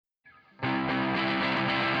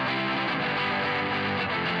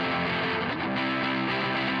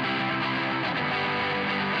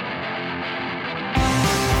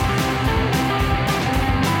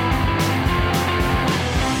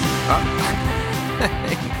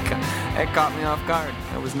That caught me off guard.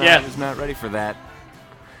 I was not ready for that.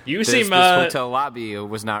 You This hotel lobby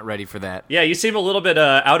was not ready for that. Yeah, you seem a little bit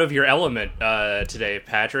out of your element today,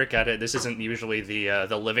 Patrick. This isn't usually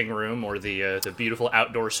the living room or the beautiful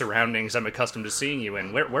outdoor surroundings I'm accustomed to seeing you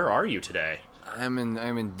in. Where are you today? I'm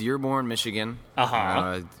in Dearborn, Michigan.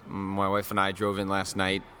 Uh-huh. My wife and I drove in last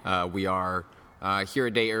night. We are here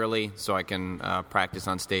a day early so I can practice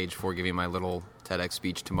on stage for giving my little TEDx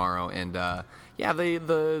speech tomorrow. And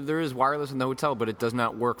there is wireless in the hotel, but it does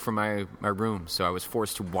not work from my room. So I was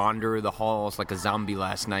forced to wander the halls like a zombie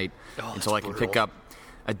last night until I could pick up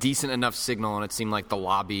a decent enough signal. And it seemed like the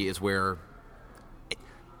lobby is where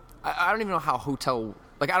I don't even know how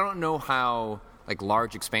I don't know how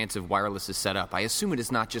large, expansive wireless is set up. I assume it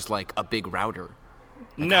is not just like a big router.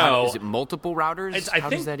 No. Is it multiple routers? How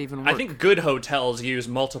does that even work? I think good hotels use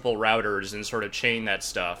multiple routers and sort of chain that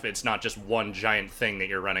stuff. It's not just one giant thing that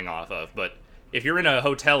you're running off of. But if you're in a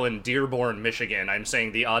hotel in Dearborn, Michigan, I'm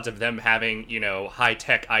saying the odds of them having,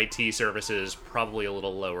 high-tech IT services probably a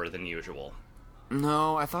little lower than usual.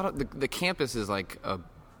 No, I thought the campus is like a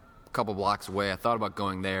couple blocks away. I thought about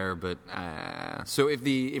going there, but so if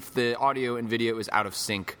the audio and video is out of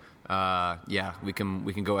sync, we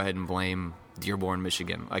can go ahead and blame Dearborn,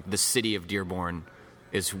 Michigan. Like the city of Dearborn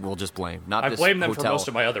we'll just blame. Not I blame them hotel. for most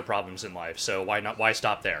of my other problems in life. So why not? Why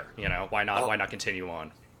stop there? Why not continue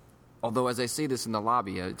on? Although, as I say this in the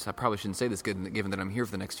lobby, I probably shouldn't say this given that I'm here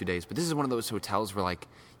for the next 2 days, but this is one of those hotels where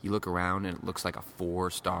you look around and it looks like a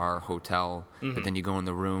 4-star hotel, but then you go in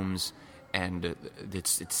the rooms and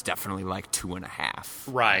it's definitely like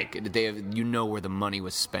 2.5. Right. Where the money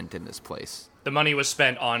was spent in this place. The money was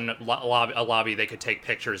spent on a lobby they could take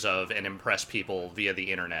pictures of and impress people via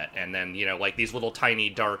the internet, and then these little tiny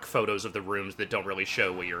dark photos of the rooms that don't really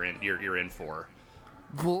show what you're in for.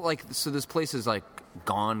 Well, so this place is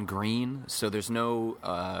gone green, so there's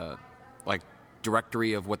no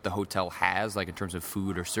directory of what the hotel has, in terms of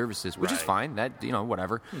food or services, which is fine. That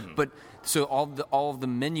whatever. But so all of the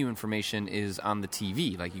menu information is on the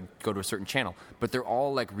TV. You go to a certain channel, but they're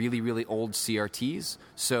all really really old CRTs.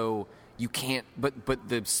 So you can't. But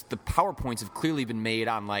the PowerPoints have clearly been made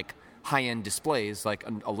on high end displays, like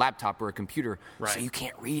a laptop or a computer. Right. So you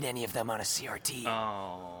can't read any of them on a CRT.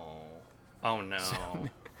 Oh no. So,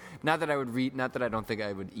 not that I don't think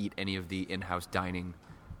I would eat any of the in-house dining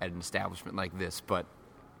at an establishment like this, but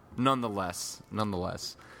nonetheless.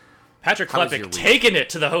 Patrick Klepek taking it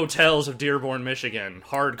to the hotels of Dearborn, Michigan.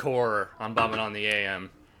 Hardcore on Bombing on the AM.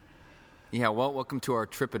 Yeah, well, welcome to our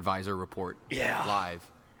TripAdvisor report. Yeah.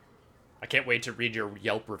 Live. I can't wait to read your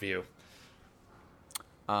Yelp review.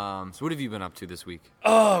 So what have you been up to this week?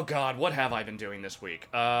 Oh, God, what have I been doing this week?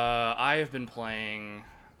 I have been playing...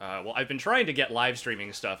 I've been trying to get live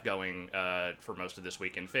streaming stuff going for most of this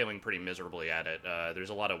week and failing pretty miserably at it. There's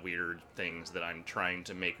a lot of weird things that I'm trying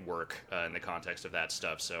to make work in the context of that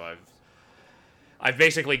stuff, so I've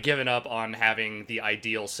basically given up on having the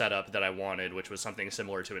ideal setup that I wanted, which was something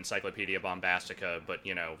similar to Encyclopedia Bombastica, but,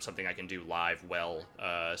 something I can do live well.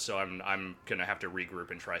 So I'm going to have to regroup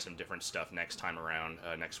and try some different stuff next time around,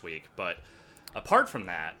 next week. But apart from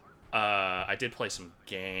that, I did play some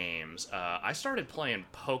games. I started playing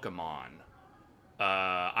Pokemon.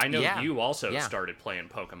 I know you also started playing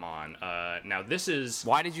Pokemon. Now this is...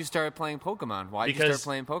 Why did you start playing Pokemon? Why did you start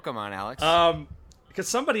playing Pokemon, Alex? Because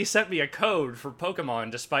somebody sent me a code for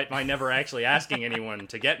Pokemon, despite my never actually asking anyone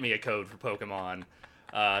to get me a code for Pokemon.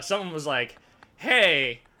 Someone was like,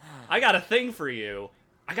 "Hey, I got a thing for you.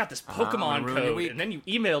 I got this Pokemon code," and then you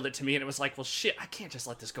emailed it to me, and it was like, "Well, shit, I can't just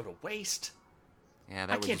let this go to waste." Yeah,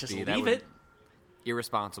 I can't just leave it.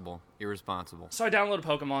 Irresponsible. So I downloaded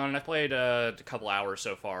Pokemon, and I played a couple hours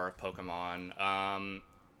so far of Pokemon.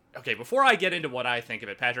 Okay, before I get into what I think of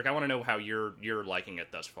it, Patrick, I want to know how you're liking it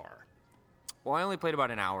thus far. Well, I only played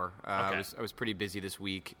about an hour. Okay. I was pretty busy this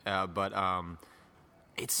week, but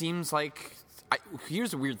it seems like...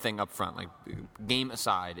 here's a weird thing up front, game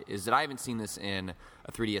aside, is that I haven't seen this in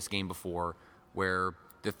a 3DS game before, where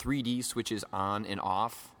the 3D switches on and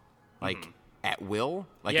off, at will,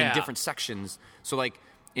 in different sections. So,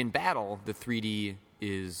 in battle, the 3D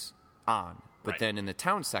is on, but then in the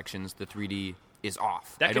town sections, the 3D is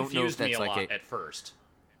off. That confused me a lot at first.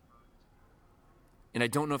 And I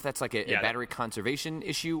don't know if that's a battery conservation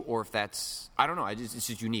issue or if that's... I don't know. It's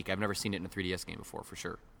just unique. I've never seen it in a 3DS game before, for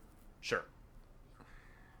sure. Sure.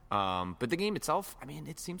 But the game itself,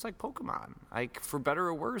 it seems like Pokemon. For better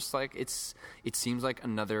or worse, it seems like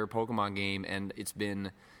another Pokemon game, and it's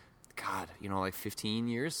been, 15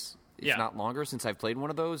 years, if not longer, since I've played one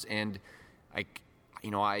of those. And,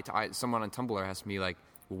 someone on Tumblr asked me,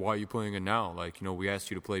 well, why are you playing it now? Like, we asked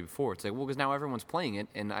you to play before. It's like, well, because now everyone's playing it,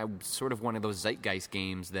 and I'm sort of one of those zeitgeist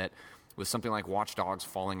games that, with something like Watch Dogs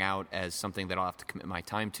falling out as something that I'll have to commit my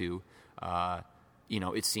time to,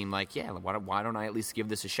 it seemed like, why don't I at least give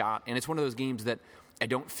this a shot? And it's one of those games that I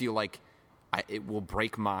don't feel like it will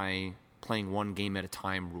break my playing one game at a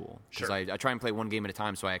time rule. Because Sure. I try and play one game at a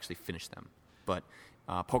time so I actually finish them. But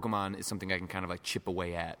Pokemon is something I can kind of like chip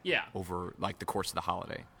away at over like the course of the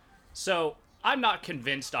holiday. So I'm not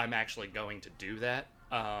convinced I'm actually going to do that.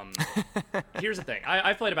 Here's the thing.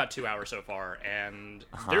 I've played about 2 hours so far, and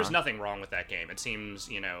there's nothing wrong with that game. It seems,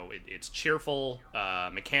 it's cheerful.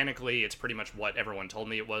 Mechanically, it's pretty much what everyone told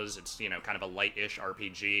me it was. It's, kind of a light-ish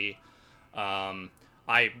RPG.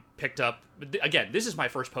 I picked up... Again, this is my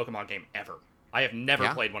first Pokemon game ever. I have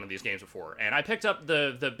never played one of these games before. And I picked up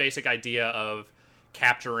the basic idea of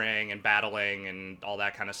capturing and battling and all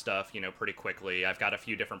that kind of stuff, pretty quickly. I've got a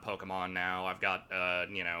few different Pokemon now. I've got, I've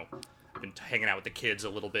been hanging out with the kids a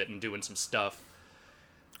little bit and doing some stuff.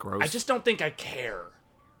 Gross. I just don't think I care.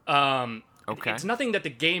 Okay. It's nothing that the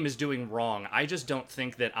game is doing wrong. I just don't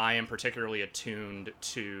think that I am particularly attuned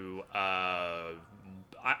to...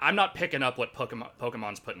 I'm not picking up what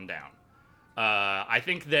Pokemon's putting down. I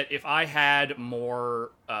think that if I had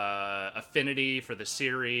more affinity for the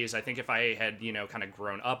series, I think if I had, kind of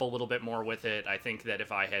grown up a little bit more with it, I think that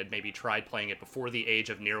if I had maybe tried playing it before the age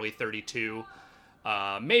of nearly 32,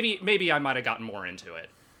 maybe I might have gotten more into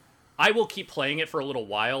it. I will keep playing it for a little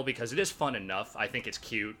while because it is fun enough. I think it's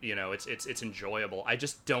cute, it's enjoyable. I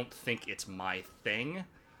just don't think it's my thing.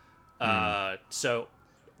 So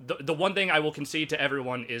the one thing I will concede to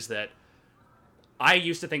everyone is that I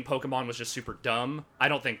used to think Pokemon was just super dumb. I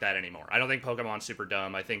don't think that anymore. I don't think Pokemon's super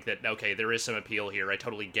dumb. I think that, okay, there is some appeal here. I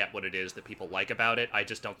totally get what it is that people like about it. I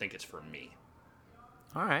just don't think it's for me.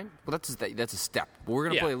 All right. Well, that's a step. But we're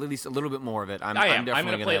going to play at least a little bit more of it. I'm going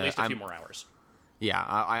definitely to play at least a few more hours. Yeah,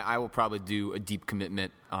 I will probably do a deep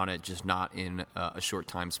commitment on it, just not in a short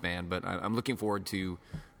time span. But I'm looking forward to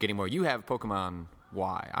getting more. You have Pokemon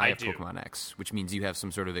Y. I have Pokemon X, which means you have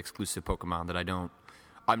some sort of exclusive Pokemon that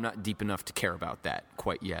I'm not deep enough to care about that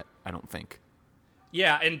quite yet, I don't think.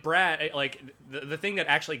 Yeah, and Brad, like, the thing that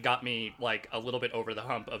actually got me, like, a little bit over the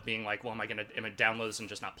hump of being like, well, am I going to download this and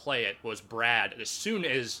just not play it, was Brad, as soon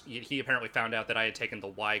as he apparently found out that I had taken the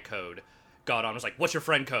Y code, got on, was like, what's your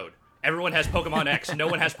friend code? Everyone has Pokemon X, no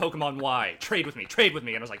one has Pokemon Y. Trade with me.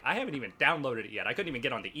 And I was like, I haven't even downloaded it yet. I couldn't even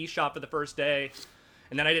get on the eShop for the first day.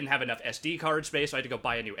 And then I didn't have enough SD card space, so I had to go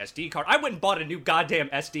buy a new SD card. I went and bought a new goddamn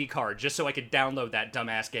SD card just so I could download that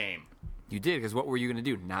dumbass game. You did, because what were you going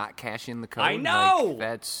to do? Not cash in the code? I know!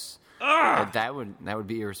 Like, that would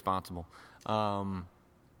be irresponsible.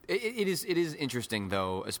 It is interesting,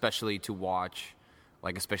 though, especially to watch,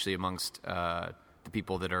 like, especially amongst the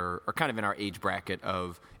people that are kind of in our age bracket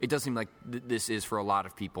of, it does seem like this is, for a lot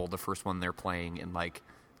of people, the first one they're playing in, like,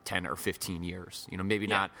 10 or 15 years. Maybe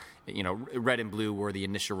not, Red and Blue were the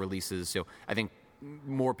initial releases, so I think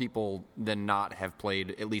more people than not have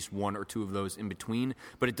played at least one or two of those in between,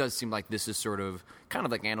 but it does seem like this is sort of kind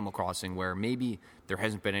of like Animal Crossing, where maybe there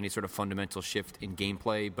hasn't been any sort of fundamental shift in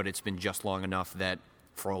gameplay, but it's been just long enough that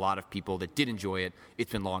for a lot of people that did enjoy it,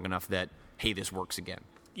 it's been long enough that, hey, this works again,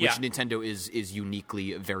 which Nintendo is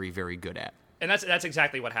uniquely very, very good at. And that's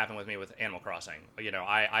exactly what happened with me with Animal Crossing.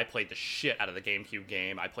 I played the shit out of the GameCube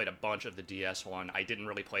game. I played a bunch of the DS one. I didn't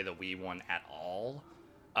really play the Wii one at all.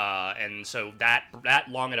 And so that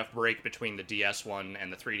long enough break between the DS one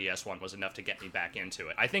and the 3DS one was enough to get me back into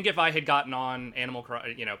it. I think if I had gotten on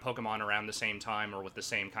Pokemon around the same time, or with the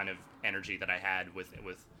same kind of energy that I had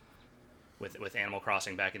with Animal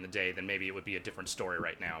Crossing back in the day, then maybe it would be a different story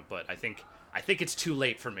right now. But I think it's too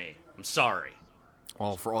late for me. I'm sorry.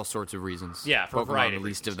 Well, for all sorts of reasons. Yeah, for Pokemon, a variety the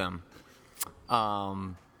least of them.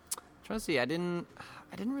 Trying to see, I didn't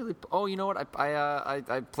really. Oh, you know what?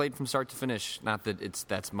 I played from start to finish. Not that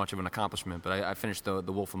that's much of an accomplishment, but I finished the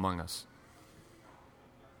Wolf Among Us,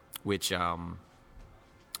 which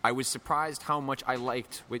I was surprised how much I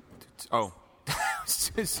liked. Wait, all of a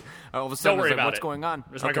sudden, Don't worry I was like, about what's it. going on?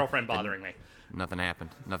 There's my girlfriend bothering me. Nothing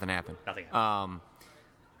happened. Nothing happened.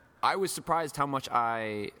 I was surprised how much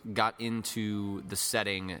I got into the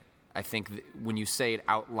setting. I think when you say it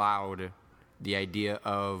out loud, the idea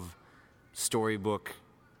of storybook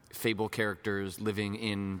fable characters living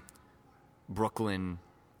in Brooklyn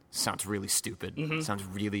sounds really stupid. Mm-hmm. Sounds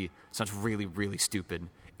really, really stupid.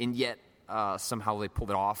 And yet, somehow they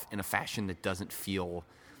pulled it off in a fashion that doesn't feel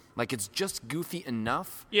like it's just goofy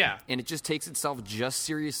enough. Yeah. And it just takes itself just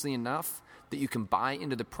seriously enough that you can buy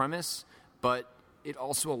into the premise, but it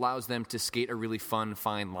also allows them to skate a really fun,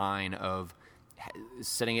 fine line of,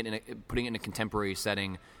 setting it putting it in a contemporary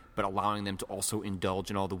setting, but allowing them to also indulge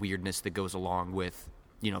in all the weirdness that goes along with,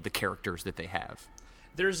 the characters that they have.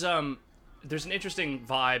 There's an interesting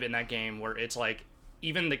vibe in that game where it's like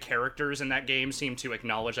even the characters in that game seem to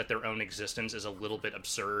acknowledge that their own existence is a little bit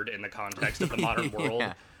absurd in the context of the modern world.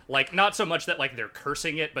 Yeah. Like, not so much that, like, they're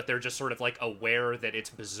cursing it, but they're just sort of, like, aware that it's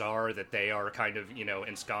bizarre that they are kind of,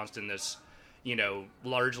 ensconced in this,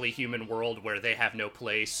 largely human world where they have no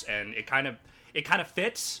place, and it kind of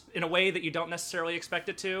fits in a way that you don't necessarily expect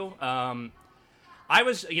it to.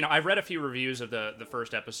 I've read a few reviews of the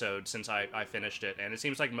first episode since I finished it, and it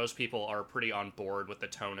seems like most people are pretty on board with the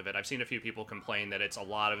tone of it. I've seen a few people complain that it's a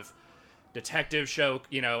lot of detective show,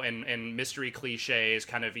 and mystery cliches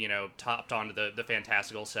kind of, topped onto the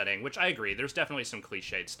fantastical setting, which I agree. There's definitely some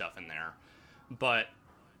cliched stuff in there. But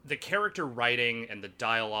the character writing and the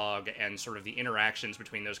dialogue and sort of the interactions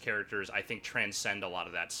between those characters, I think, transcend a lot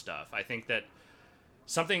of that stuff. I think that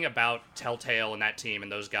something about Telltale and that team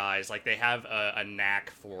and those guys, like, they have a knack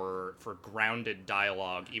for grounded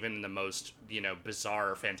dialogue, even in the most,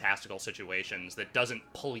 bizarre, fantastical situations that doesn't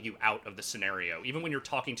pull you out of the scenario. Even when you're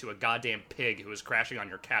talking to a goddamn pig who is crashing on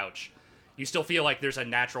your couch, you still feel like there's a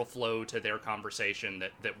natural flow to their conversation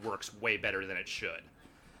that works way better than it should.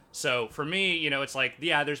 So for me, it's like,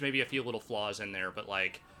 yeah, there's maybe a few little flaws in there, but,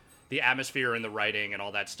 like, the atmosphere and the writing and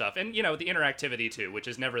all that stuff, and the interactivity too, which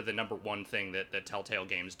is never the number one thing that Telltale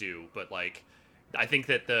games do, but, like, I think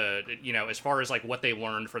that as far as, like, what they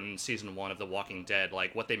learned from season 1 of The Walking Dead,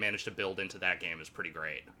 like, what they managed to build into that game is pretty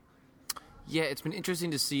great. Yeah, it's been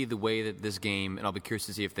interesting to see the way that this game, and I'll be curious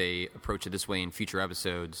to see if they approach it this way in future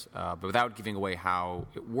episodes, but without giving away how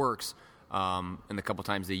it works, and the couple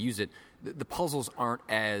times they use it, the puzzles aren't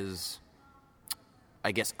as,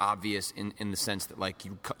 I guess, obvious in the sense that, like,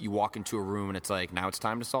 you walk into a room and it's like, now it's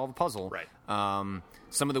time to solve a puzzle. Right.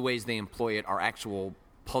 Some of the ways they employ it are actual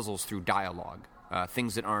puzzles through dialogue,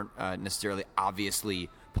 things that aren't necessarily obviously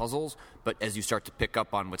puzzles, but as you start to pick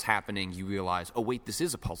up on what's happening, you realize, oh, wait, this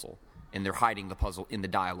is a puzzle, and they're hiding the puzzle in the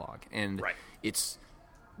dialogue. And right. It's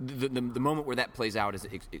the moment where that plays out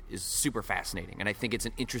is super fascinating, and I think it's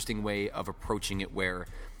an interesting way of approaching it where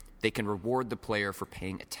they can reward the player for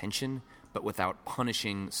paying attention, but without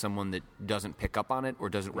punishing someone that doesn't pick up on it or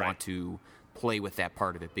doesn't right. want to play with that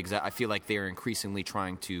part of it. Because I feel like they're increasingly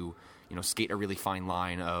trying to, skate a really fine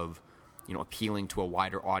line of, appealing to a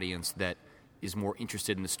wider audience that is more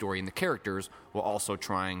interested in the story and the characters, while also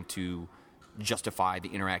trying to justify the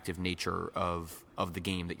interactive nature of the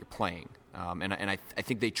game that you're playing. And I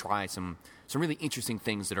think they try some really interesting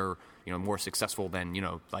things that are, more successful than,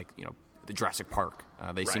 the Jurassic Park.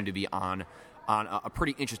 They right. seem to be on a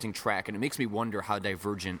pretty interesting track, and it makes me wonder how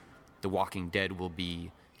divergent The Walking Dead will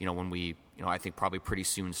be, when we, I think probably pretty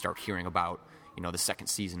soon start hearing about, the second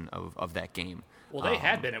season of that game. Well, they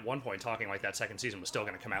had been at one point talking like that second season was still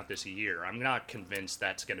going to come out this year. I'm not convinced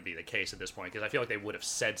that's going to be the case at this point, because I feel like they would have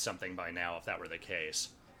said something by now if that were the case.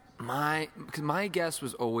 My guess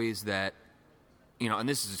was always that, and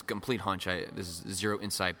this is a complete hunch, this is zero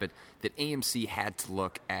insight, but that AMC had to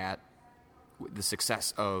look at the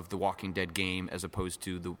success of the Walking Dead game as opposed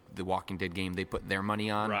to the Walking Dead game they put their money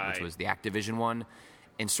on, right. which was the Activision one,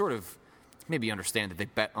 and sort of maybe understand that they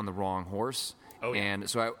bet on the wrong horse. Oh, yeah. And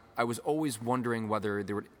so I was always wondering whether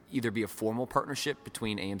there would either be a formal partnership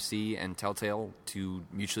between AMC and Telltale to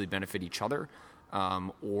mutually benefit each other,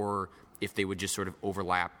 or if they would just sort of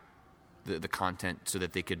overlap the content so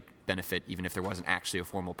that they could benefit even if there wasn't actually a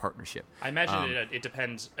formal partnership. I imagine it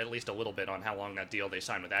depends at least a little bit on how long that deal they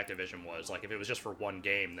signed with Activision was. Like, if it was just for one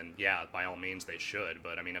game, then yeah, by all means they should.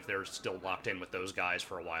 But, I mean, if they're still locked in with those guys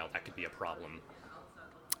for a while, that could be a problem.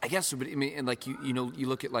 I guess so, but I mean, and like you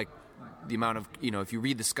look at like the amount of if you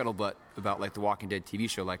read the scuttlebutt about like the Walking Dead TV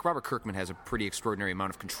show, like Robert Kirkman has a pretty extraordinary amount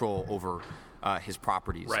of control over his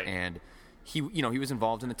properties, right. And he was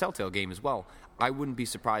involved in the Telltale game as well. I wouldn't be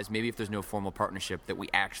surprised maybe if there's no formal partnership that we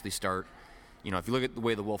actually start. If you look at the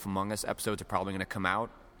way the Wolf Among Us episodes are probably going to come out,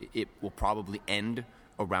 it will probably end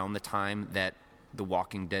around the time that the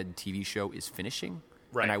Walking Dead TV show is finishing,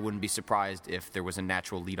 right. And I wouldn't be surprised if there was a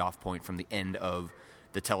natural lead-off point from the end of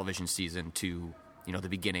the television season to the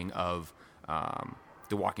beginning of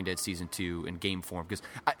The Walking Dead Season 2 in game form, because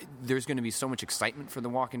there's going to be so much excitement for The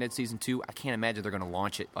Walking Dead Season 2. I can't imagine they're going to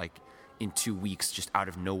launch it like in 2 weeks just out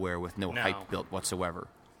of nowhere with no hype built whatsoever.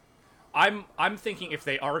 I'm thinking if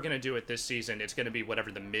they are going to do it this season, it's going to be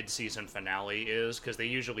whatever the mid-season finale is, because they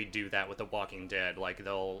usually do that with The Walking Dead. Like,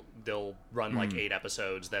 they'll run like 8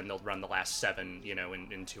 episodes, then they'll run the last 7,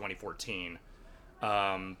 in 2014.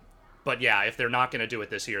 But yeah, if they're not going to do it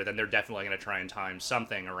this year, then they're definitely going to try and time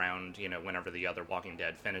something around, whenever the other Walking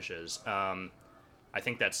Dead finishes. I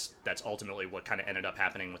think that's ultimately what kind of ended up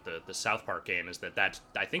happening with the South Park game, is that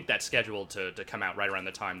I think that's scheduled to come out right around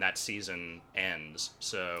the time that season ends,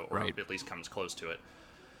 so, or Right. at least comes close to it.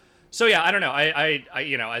 So yeah, I don't know. I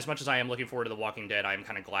as much as I am looking forward to The Walking Dead, I'm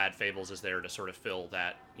kind of glad Fables is there to sort of fill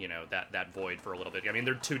that, that void for a little bit. I mean,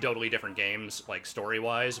 they're two totally different games, like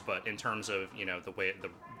story-wise, but in terms of, the way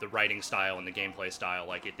the writing style and the gameplay style,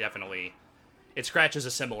 like it scratches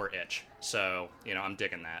a similar itch. So, I'm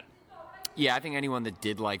digging that. Yeah, I think anyone that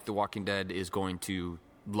did like The Walking Dead is going to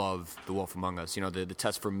love The Wolf Among Us. The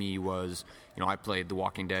test for me was, I played The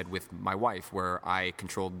Walking Dead with my wife, where I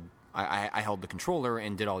held the controller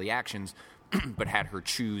and did all the actions, but had her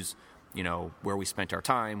choose, where we spent our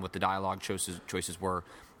time, what the dialogue choices were.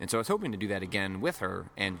 And so I was hoping to do that again with her.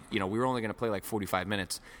 And, we were only going to play like 45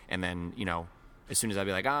 minutes. And then, as soon as I'd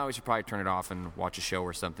be like, we should probably turn it off and watch a show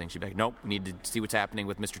or something, she'd be like, nope, we need to see what's happening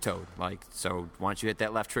with Mr. Toad. Like, so why don't you hit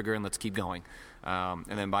that left trigger and let's keep going. And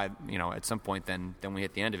then by, at some point, then we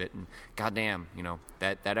hit the end of it. And goddamn,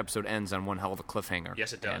 that episode ends on one hell of a cliffhanger.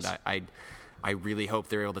 Yes, it does. And I really hope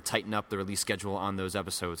they're able to tighten up the release schedule on those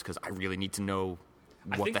episodes, because I really need to know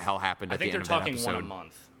what the hell happened at the end of that episode. I think they're talking one a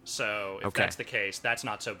month. So if that's the case, that's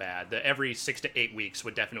not so bad. Every 6 to 8 weeks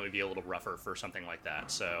would definitely be a little rougher for something like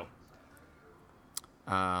that. So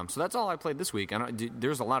that's all I played this week.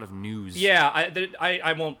 There's a lot of news. Yeah,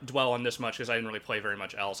 I won't dwell on this much because I didn't really play very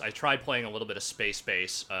much else. I tried playing a little bit of Space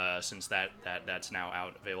Base since that's now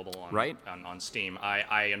out available on Steam.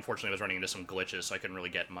 I unfortunately was running into some glitches, so I couldn't really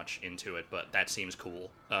get much into it, but that seems cool.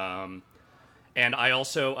 And I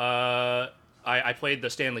also I played the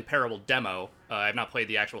Stanley Parable demo. I have not played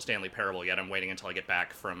the actual Stanley Parable yet. I'm waiting until I get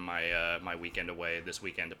back from my my weekend away this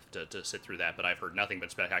weekend to sit through that, but I've heard nothing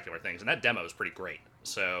but spectacular things, and that demo is pretty great.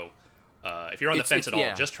 So if you're on the fence at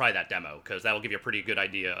all, just try that demo, because that will give you a pretty good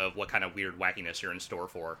idea of what kind of weird wackiness you're in store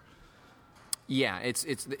for. Yeah,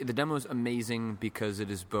 the demo is amazing because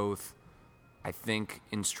it is both, I think,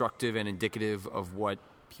 instructive and indicative of what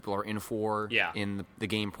people are in for in the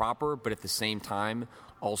game proper, but at the same time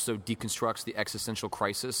also deconstructs the existential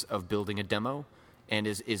crisis of building a demo, and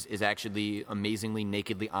is actually amazingly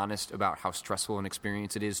nakedly honest about how stressful an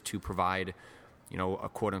experience it is to provide, a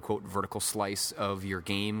quote-unquote vertical slice of your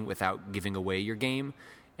game without giving away your game.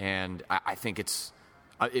 And I think it's,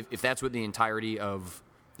 if that's what the entirety of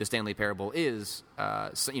the Stanley Parable is,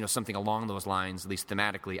 something along those lines, at least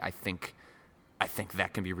thematically, I think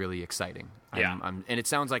that can be really exciting. Yeah. And it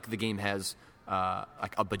sounds like the game has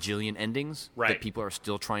like a bajillion endings that people are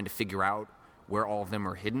still trying to figure out where all of them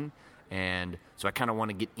are hidden. And so I kind of want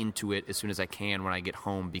to get into it as soon as I can when I get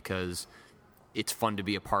home, because it's fun to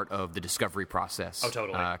be a part of the discovery process. Oh,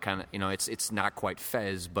 totally. Kind of, it's not quite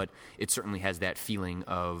Fez, but it certainly has that feeling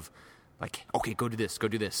of like, okay, go do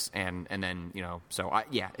this, and then So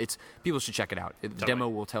it's people should check it out. The demo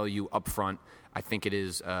will tell you up front. I think it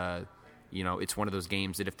is. It's one of those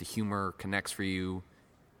games that if the humor connects for you,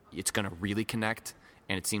 it's going to really connect.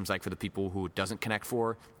 And it seems like for the people who it doesn't connect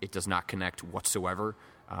for, it does not connect whatsoever.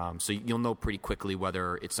 So you'll know pretty quickly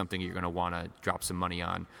whether it's something you're going to want to drop some money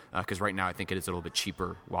on. Because right now I think it is a little bit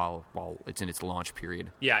cheaper while it's in its launch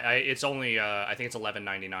period. Yeah, it's only I think it's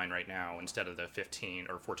 $11.99 right now instead of the $15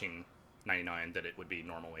 or $14.99 that it would be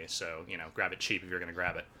normally. So grab it cheap if you're going to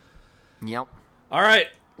grab it. Yep. All right.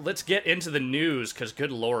 Let's get into the news, because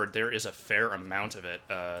good lord, there is a fair amount of it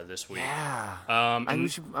this week. Yeah.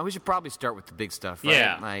 We should probably start with the big stuff, right?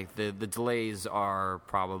 Yeah. Like the delays are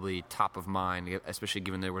probably top of mind, especially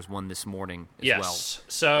given there was one this morning as well. Yes.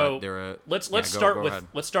 So let's start with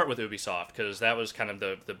Ubisoft, because that was kind of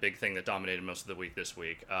the big thing that dominated most of the week this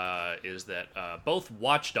week. Is that both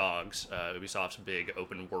Watch Dogs, Ubisoft's big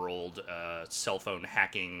open world cell phone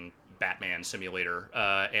hacking Batman simulator,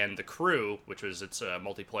 and The Crew, which was its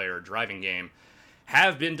multiplayer driving game,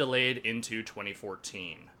 have been delayed into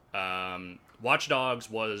 2014. Watch Dogs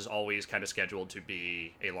was always kind of scheduled to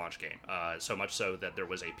be a launch game, so much so that there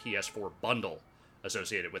was a PS4 bundle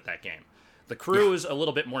associated with that game. The Crew is a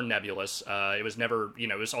little bit more nebulous. It was never,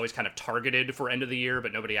 it was always kind of targeted for end of the year,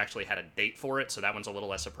 but nobody actually had a date for it, so that one's a little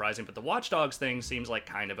less surprising. But the Watch Dogs thing seems like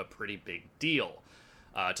kind of a pretty big deal.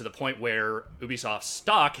 To the point where Ubisoft's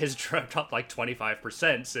stock has dropped up like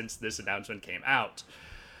 25% since this announcement came out.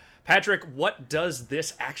 Patrick, what does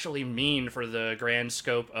this actually mean for the grand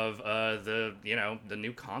scope of the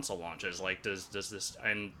new console launches? Like, does this?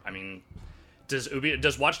 And I mean,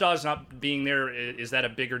 does Watch Dogs not being there, is that a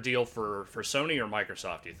bigger deal for Sony or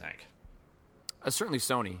Microsoft, do you think? Certainly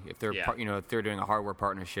Sony, if they're if they're doing a hardware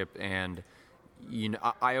partnership, and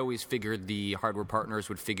I always figured the hardware partners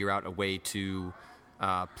would figure out a way to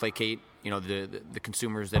placate, the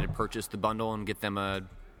consumers that had purchased the bundle and get them a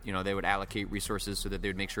they would allocate resources so that they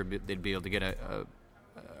would make sure they'd be able to get a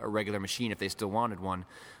regular machine if they still wanted one.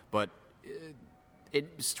 But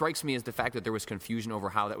it strikes me as the fact that there was confusion over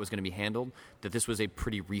how that was going to be handled, that this was a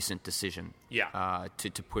pretty recent decision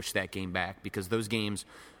to push that game back, because those games,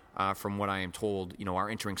 from what I am told, are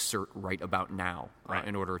entering CERT right about now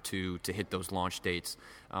in order to hit those launch dates.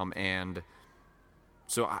 And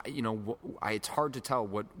so, it's hard to tell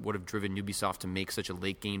what would have driven Ubisoft to make such a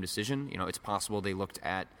late-game decision. It's possible they looked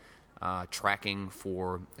at tracking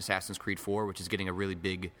for Assassin's Creed 4, which is getting a really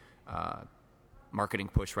big marketing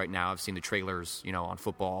push right now. I've seen the trailers, on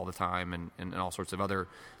football all the time and all sorts of other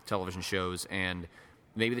television shows, and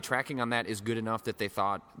maybe the tracking on that is good enough that they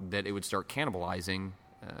thought that it would start cannibalizing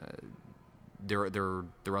their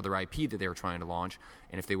other IP that they were trying to launch.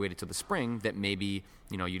 And if they waited till the spring, that maybe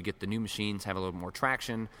you'd get the new machines, have a little more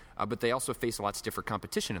traction, but they also face a lot stiffer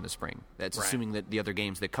competition in the spring. That's assuming that the other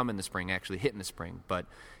games that come in the spring actually hit in the spring. But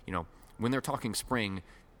when they're talking spring,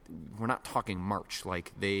 we're not talking March.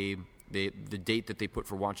 Like the date that they put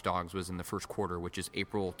for Watch Dogs was in the first quarter, which is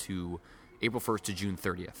April 1st to June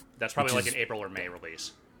 30th. That's probably like an April or May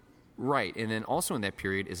release. Right, and then also in that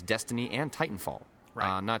period is Destiny and Titanfall.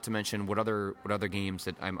 Right. Not to mention what other games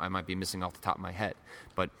that I might be missing off the top of my head.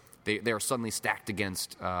 But they are suddenly stacked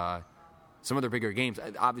against some of their bigger games.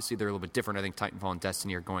 Obviously, they're a little bit different. I think Titanfall and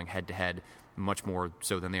Destiny are going head-to-head much more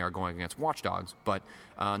so than they are going against Watch Dogs. But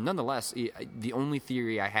nonetheless, the only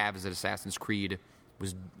theory I have is that Assassin's Creed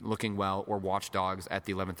was looking well, or Watch Dogs at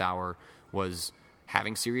the 11th hour was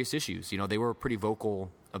having serious issues. They were pretty vocal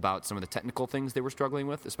about some of the technical things they were struggling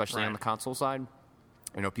with, especially on the console side.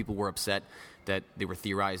 People were upset that they were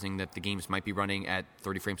theorizing that the games might be running at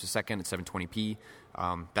 30 frames a second at 720p.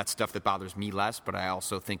 That's stuff that bothers me less, but I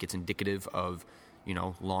also think it's indicative of,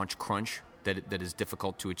 launch crunch that is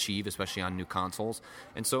difficult to achieve, especially on new consoles.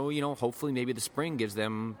 And so, hopefully maybe the spring gives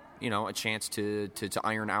them, a chance to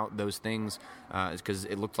iron out those things, because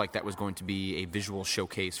it looked like that was going to be a visual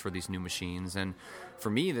showcase for these new machines. And for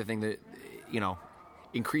me, the thing that,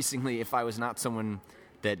 increasingly, if I was not someone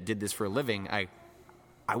that did this for a living,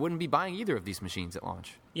 I wouldn't be buying either of these machines at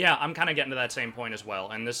launch. Yeah, I'm kind of getting to that same point as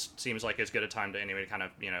well, and this seems like as good a time to anyway kind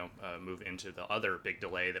of move into the other big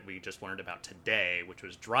delay that we just learned about today, which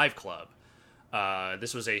was Drive Club.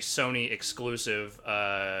 This was a Sony exclusive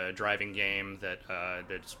driving game that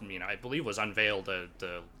I believe was unveiled at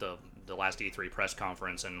the last E3 press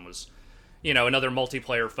conference, and was another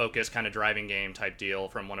multiplayer focused kind of driving game type deal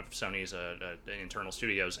from one of Sony's internal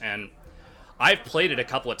studios. And I've played it a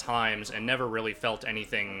couple of times and never really felt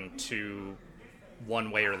anything to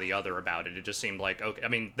one way or the other about it. It just seemed like, okay, I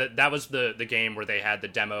mean, that was the game where they had the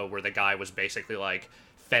demo where the guy was basically like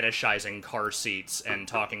fetishizing car seats and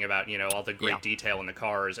talking about, all the great detail in the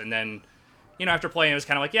cars. And then, after playing it was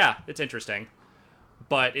kind of like, yeah, it's interesting.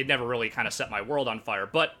 But it never really kind of set my world on fire.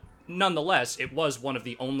 But nonetheless, it was one of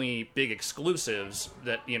the only big exclusives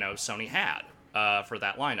that, Sony had for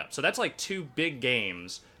that lineup. So that's like two big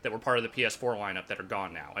games that were part of the PS4 lineup that are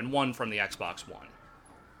gone now, and one from the Xbox One.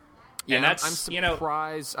 Yeah, and that's, I'm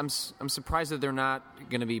surprised. I'm surprised that they're not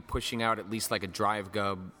going to be pushing out at least like a Drive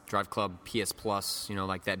Club PS Plus,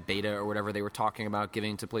 like that beta or whatever they were talking about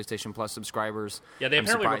giving to PlayStation Plus subscribers. Yeah, they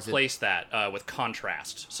apparently replaced that with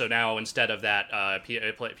Contrast. So now instead of that,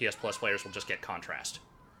 PS Plus players will just get Contrast.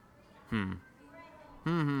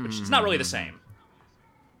 Which is not really the same.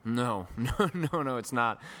 No, it's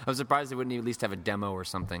not. I'm surprised they wouldn't at least have a demo or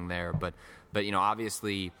something there. But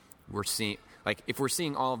obviously we're seeing, like, if we're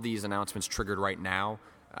seeing all of these announcements triggered right now,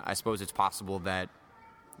 I suppose it's possible that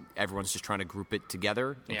everyone's just trying to group it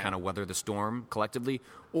together and kind of weather the storm collectively.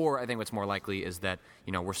 Or I think what's more likely is that,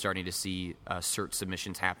 we're starting to see CERT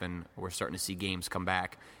submissions happen. We're starting to see games come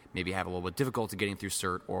back, maybe have a little bit difficulty getting through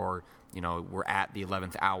CERT, or, we're at the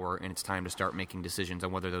 11th hour and it's time to start making decisions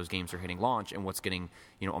on whether those games are hitting launch and what's getting,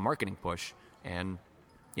 a marketing push. And,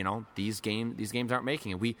 these games aren't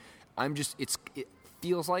making it. It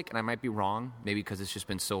feels like, and I might be wrong, maybe because it's just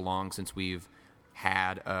been so long since we've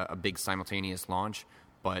had a big simultaneous launch,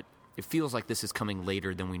 but it feels like this is coming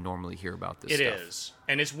later than we normally hear about this stuff. It is.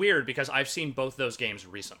 And it's weird because I've seen both those games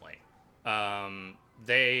recently.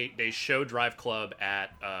 They showed Drive Club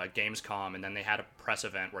at Gamescom, and then they had a press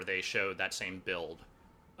event where they showed that same build.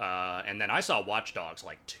 And then I saw Watch Dogs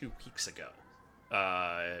like 2 weeks ago.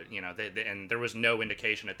 And there was no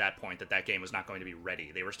indication at that point that game was not going to be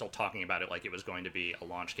ready. They were still talking about it like it was going to be a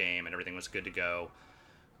launch game and everything was good to go.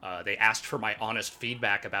 They asked for my honest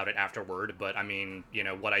feedback about it afterward, but I mean,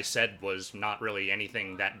 what I said was not really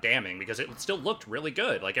anything that damning because it still looked really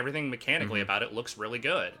good. Like everything mechanically about it looks really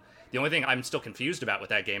good. The only thing I'm still confused about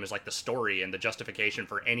with that game is like the story and the justification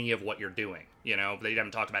for any of what you're doing. They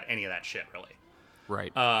haven't talked about any of that shit really.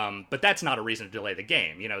 Right. But that's not a reason to delay the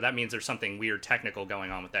game. That means there's something weird technical going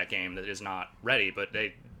on with that game that is not ready. But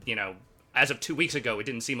they, as of 2 weeks ago, it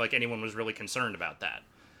didn't seem like anyone was really concerned about that.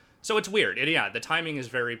 So it's weird. The timing is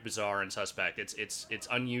very bizarre and suspect. It's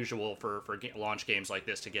unusual for launch games like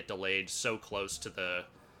this to get delayed so close to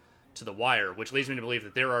the wire, which leads me to believe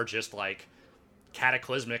that there are just like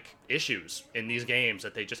cataclysmic issues in these games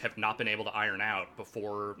that they just have not been able to iron out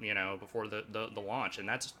before the launch, and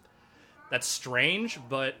that's strange,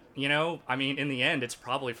 but, I mean, in the end, it's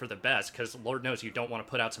probably for the best, because Lord knows you don't want to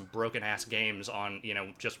put out some broken-ass games on,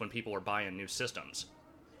 just when people are buying new systems.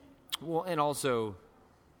 Well, and also,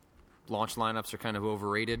 launch lineups are kind of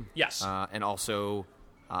overrated. Yes. And also,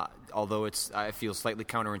 although I feel slightly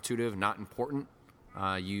counterintuitive, not important,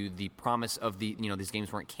 the promise of these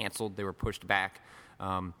games weren't canceled, they were pushed back.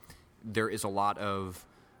 There is a lot of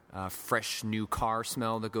fresh new car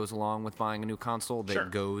smell that goes along with buying a new console that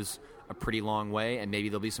goes a pretty long way, and maybe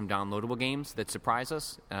there'll be some downloadable games that surprise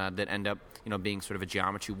us that end up being sort of a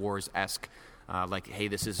Geometry Wars-esque like, hey,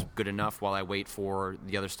 this is good enough while I wait for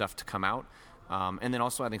the other stuff to come out. And then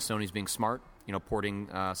also I think Sony's being smart, porting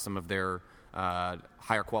some of their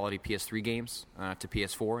higher quality PS3 games to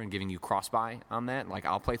PS4 and giving you cross-buy on that. Like,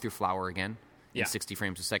 I'll play through Flower again in 60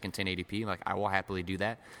 frames a second, 1080p. Like, I will happily do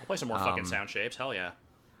that. I'll play some more fucking Sound Shapes. Hell yeah.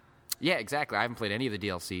 Yeah, exactly. I haven't played any of the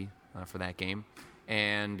DLC for that game.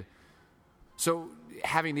 And so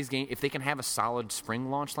having these games, if they can have a solid spring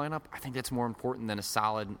launch lineup, I think that's more important than a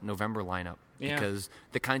solid November lineup. Yeah. Because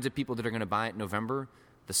the kinds of people that are going to buy it in November,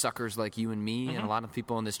 the suckers like you and me and a lot of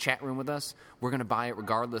people in this chat room with us, we're going to buy it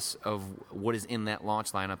regardless of what is in that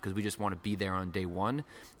launch lineup because we just want to be there on day one.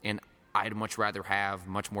 And I'd much rather have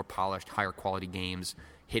much more polished, higher quality games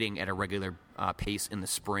hitting at a regular pace in the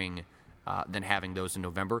spring than having those in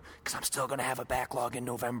November, because I'm still going to have a backlog in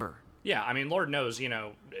November. Yeah, I mean, Lord knows,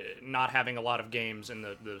 not having a lot of games in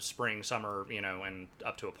the spring, summer, and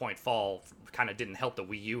up to a point fall kind of didn't help the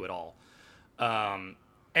Wii U at all.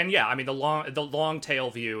 And yeah, I mean, the long tail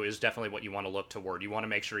view is definitely what you want to look toward. You want to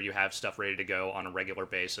make sure you have stuff ready to go on a regular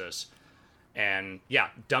basis. And yeah,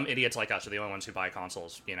 dumb idiots like us are the only ones who buy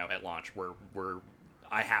consoles, at launch.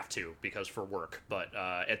 I have to because for work. But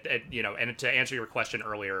and to answer your question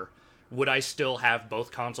earlier, would I still have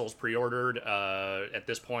both consoles pre-ordered at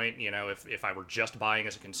this point? If I were just buying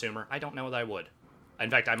as a consumer, I don't know that I would. In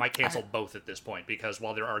fact, I might cancel both at this point, because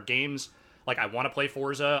while there are games, like, I want to play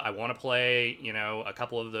Forza, I want to play, a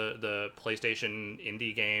couple of the PlayStation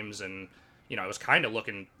indie games, and, I was kind of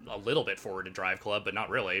looking a little bit forward to Drive Club, but not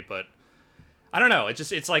really, but I don't know,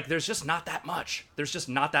 it's like, there's just not that much. There's just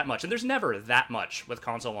not that much, and there's never that much with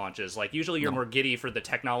console launches. Like, usually you're more giddy for the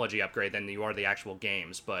technology upgrade than you are the actual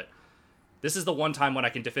games, but this is the one time when I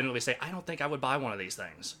can definitively say, I don't think I would buy one of these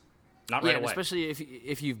things. Not right away. Especially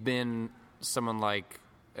if you've been someone like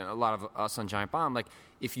a lot of us on Giant Bomb, like,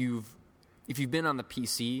 if you've been on the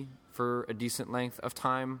PC for a decent length of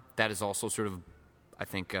time, that is also sort of, I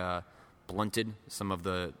think, blunted some of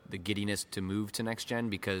the giddiness to move to next gen,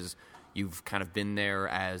 because you've kind of been there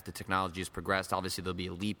as the technology has progressed. Obviously, there'll be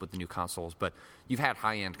a leap with the new consoles, but you've had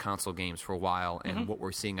high-end console games for a while, and what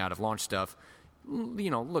we're seeing out of launch stuff,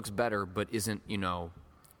 looks better, but isn't, I don't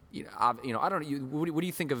know. What do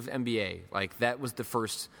you think of NBA? Like, that was the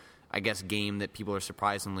first, I guess, game that people are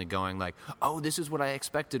surprisingly going like, oh, this is what I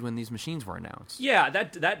expected when these machines were announced. Yeah,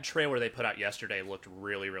 that trailer they put out yesterday looked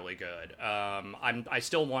really, really good. I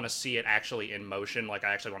still want to see it actually in motion. Like,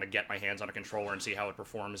 I actually want to get my hands on a controller and see how it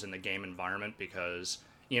performs in the game environment, because,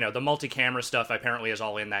 the multi-camera stuff apparently is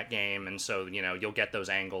all in that game, and so, you'll get those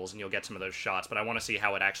angles and you'll get some of those shots, but I want to see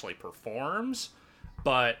how it actually performs.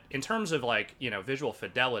 But in terms of, like, visual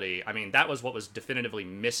fidelity, I mean, that was what was definitively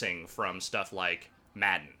missing from stuff like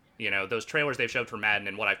Madden. Those trailers they've showed for Madden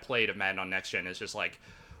and what I've played of Madden on Next Gen is just like,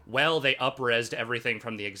 well, they up-resed everything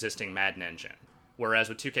from the existing Madden engine. Whereas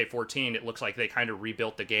with 2K14, it looks like they kind of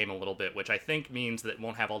rebuilt the game a little bit, which I think means that it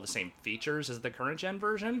won't have all the same features as the current gen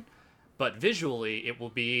version. But visually,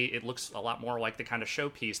 it looks a lot more like the kind of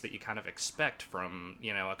showpiece that you kind of expect from,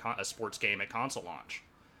 a sports game at console launch.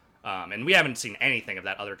 And we haven't seen anything of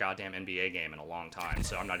that other goddamn NBA game in a long time,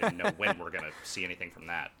 so I'm not even know when we're going to see anything from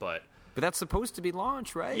that. But that's supposed to be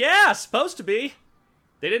launch, right? Yeah, supposed to be.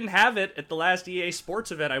 They didn't have it at the last EA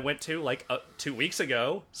Sports event I went to, like, 2 weeks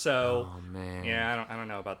ago. So, oh, man. Yeah, I don't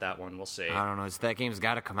know about that one. We'll see. I don't know. That game's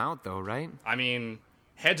got to come out, though, right? I mean,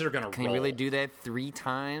 Heads are going to roll. Can you really do that 3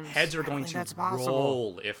 times? Heads are going to that's possible.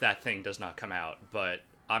 roll if that thing does not come out. But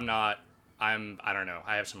I don't know.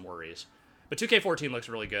 I have some worries. But 2K14 looks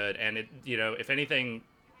really good, and it, if anything,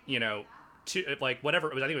 whatever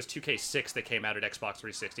it was, I think it was 2K6 that came out at Xbox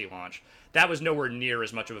 360 launch. That was nowhere near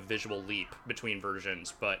as much of a visual leap between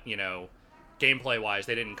versions, but gameplay-wise,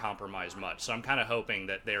 they didn't compromise much. So I'm kind of hoping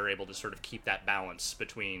that they're able to sort of keep that balance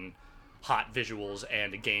between hot visuals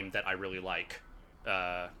and a game that I really like.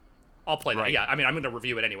 I'll play that. Right. Yeah, I mean, I'm going to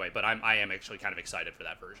review it anyway, but I am actually kind of excited for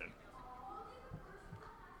that version.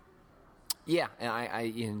 Yeah, and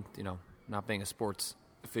I not being a sports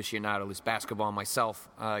aficionado, at least basketball myself,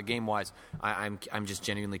 game-wise, I'm just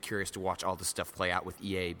genuinely curious to watch all this stuff play out with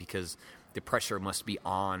EA, because the pressure must be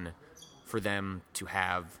on for them to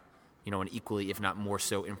have, an equally, if not more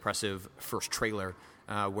so, impressive first trailer.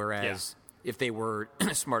 Whereas if they were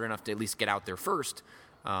smart enough to at least get out there first,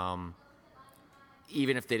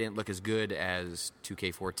 even if they didn't look as good as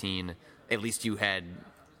 2K14, at least you had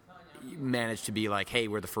managed to be like, hey,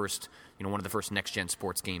 we're the first, one of the first next-gen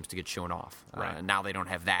sports games to get shown off. Right. Now they don't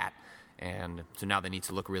have that, and so now they need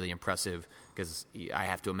to look really impressive, because I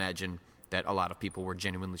have to imagine that a lot of people were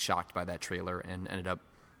genuinely shocked by that trailer and ended up,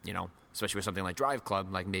 especially with something like Drive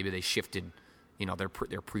Club, like maybe they shifted, their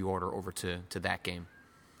pre-order over to that game.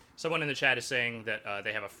 Someone in the chat is saying that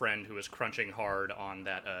they have a friend who is crunching hard on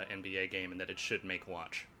that NBA game and that it should make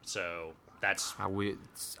launch. So that's...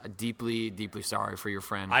 deeply, deeply sorry for your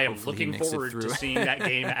friend. I am Hopefully looking forward to seeing that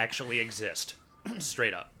game actually exist.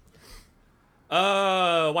 Straight up.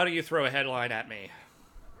 Why don't you throw a headline at me?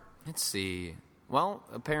 Let's see. Well,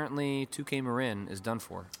 apparently 2K Marin is done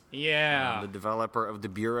for. Yeah. The developer of The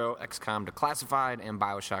Bureau, XCOM Declassified, and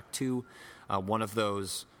BioShock 2. One of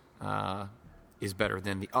those is better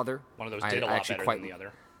than the other. One of those did a lot better than the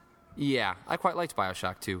other. Yeah, I quite liked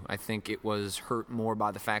BioShock 2. I think it was hurt more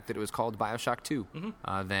by the fact that it was called BioShock 2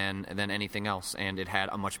 than anything else, and it had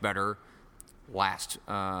a much better last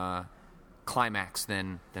climax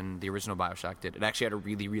than the original BioShock did. It actually had a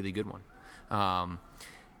really, really good one.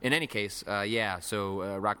 In any case,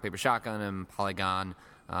 so Rock, Paper, Shotgun and Polygon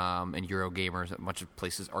and Eurogamers, a bunch of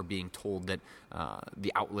places are being told that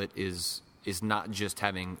the outlet is not just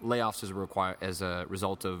having layoffs as a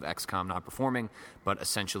result of XCOM not performing, but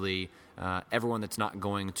essentially everyone that's not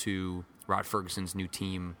going to Rod Ferguson's new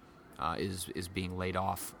team is being laid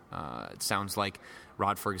off. It sounds like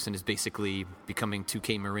Rod Ferguson is basically becoming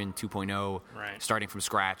 2K Marin 2.0, right. Starting from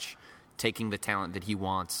scratch, taking the talent that he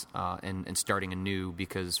wants and starting anew,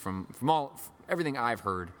 because from everything I've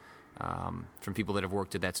heard from people that have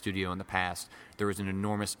worked at that studio in the past, there was an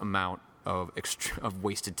enormous amount of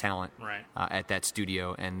wasted talent right. At that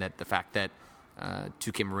studio, and that the fact that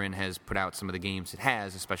 2K Marin has put out some of the games it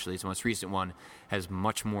has, especially its most recent one, has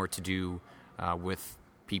much more to do with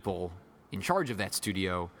people in charge of that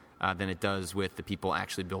studio than it does with the people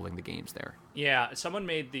actually building the games there. Yeah, someone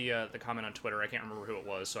made the comment on Twitter. I can't remember who it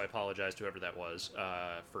was, so I apologize to whoever that was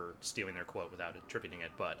for stealing their quote without attributing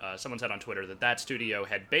it. But someone said on Twitter that studio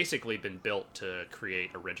had basically been built to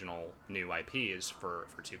create original new IPs for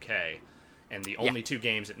 2K. And the only two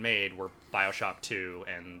games it made were BioShock 2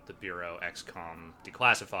 and The Bureau XCOM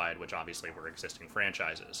Declassified, which obviously were existing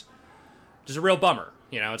franchises. Which is a real bummer.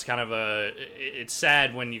 It's kind of it's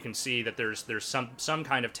sad when you can see that there's some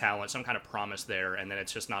kind of talent, some kind of promise there, and then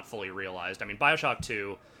it's just not fully realized. I mean, BioShock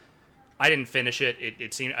 2, I didn't finish it.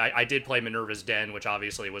 It seemed I did play Minerva's Den, which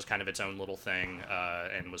obviously was kind of its own little thing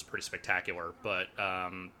and was pretty spectacular. But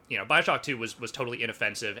BioShock 2 was totally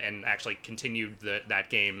inoffensive and actually continued the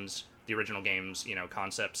original game's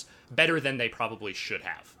concepts better than they probably should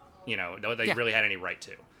have. They really had any right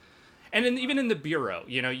to. And even in The Bureau,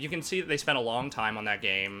 you can see that they spent a long time on that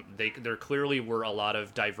game. There clearly were a lot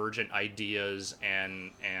of divergent ideas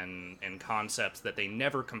and concepts that they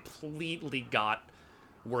never completely got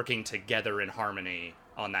working together in harmony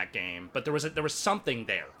on that game. But there was something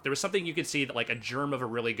there. There was something you could see that, like, a germ of a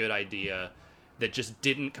really good idea that just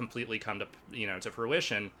didn't completely come to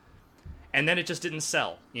fruition. And then it just didn't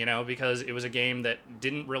sell, because it was a game that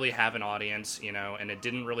didn't really have an audience, and it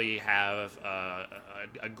didn't really have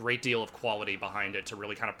a great deal of quality behind it to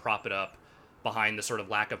really kind of prop it up behind the sort of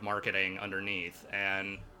lack of marketing underneath.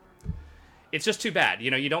 And it's just too bad.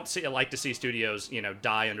 You don't like to see studios,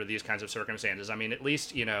 die under these kinds of circumstances. I mean, at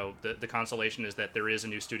least, the consolation is that there is a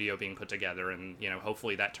new studio being put together, and,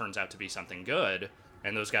 hopefully that turns out to be something good.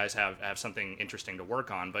 And those guys have something interesting to work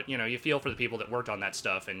on. But, you feel for the people that worked on that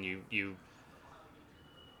stuff, and you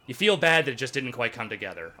feel bad that it just didn't quite come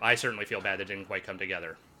together. I certainly feel bad that it didn't quite come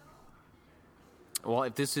together. Well,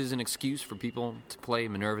 if this is an excuse for people to play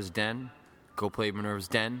Minerva's Den, go play Minerva's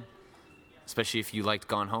Den. especially if you liked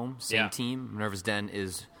Gone Home, same Yeah. team. Minerva's Den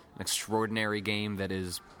is an extraordinary game that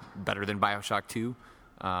is better than Bioshock 2.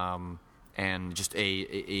 And just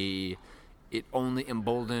it only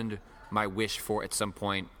emboldened my wish for, at some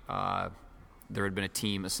point, there had been a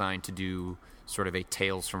team assigned to do sort of a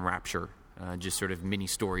Tales from Rapture, just sort of mini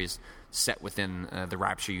stories set within the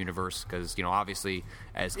Rapture universe. Because, obviously,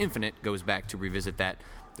 as Infinite goes back to revisit that,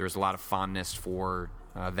 there's a lot of fondness for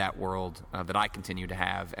that world that I continue to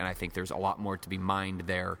have, and I think there's a lot more to be mined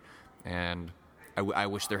there. And I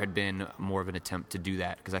wish there had been more of an attempt to do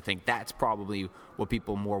that, because I think that's probably what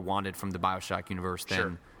people more wanted from the Bioshock universe than,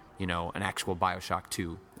 Sure. An actual Bioshock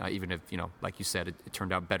 2, even if, like you said, it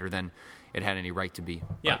turned out better than it had any right to be.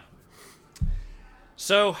 Yeah.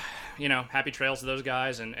 So, happy trails to those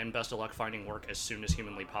guys, and best of luck finding work as soon as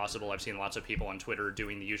humanly possible. I've seen lots of people on Twitter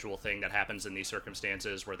doing the usual thing that happens in these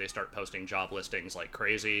circumstances, where they start posting job listings like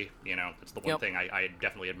crazy. It's the one thing I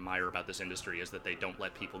definitely admire about this industry, is that they don't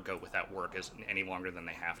let people go without work any longer than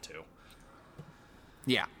they have to.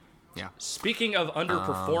 Yeah. Speaking of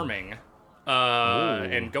underperforming,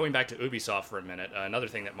 and going back to Ubisoft for a minute, another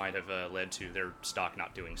thing that might have led to their stock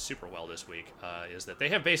not doing super well this week is that they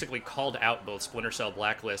have basically called out both Splinter Cell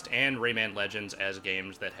Blacklist and Rayman Legends as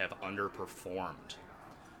games that have underperformed.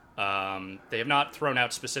 They have not thrown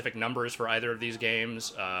out specific numbers for either of these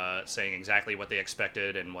games, saying exactly what they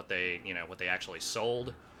expected and what they actually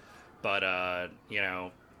sold. But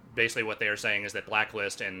basically what they are saying is that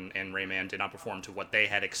Blacklist and Rayman did not perform to what they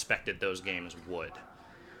had expected those games would.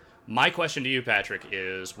 My question to you, Patrick,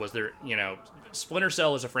 is, was there, Splinter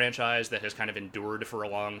Cell is a franchise that has kind of endured for a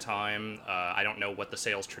long time. I don't know what the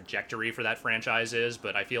sales trajectory for that franchise is,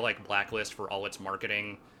 but I feel like Blacklist, for all its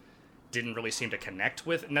marketing, didn't really seem to connect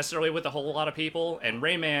necessarily with a whole lot of people. And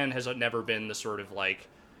Rayman has never been the sort of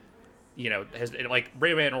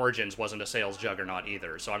Rayman Origins wasn't a sales juggernaut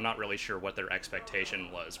either, so I'm not really sure what their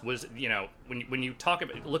expectation was. When you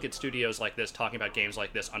look at studios like this talking about games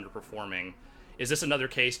like this underperforming, is this another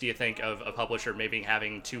case, do you think, of a publisher maybe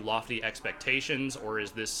having too lofty expectations, or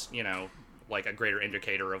is this, like a greater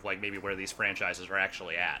indicator of maybe where these franchises are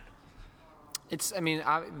actually at?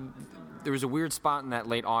 There was a weird spot in that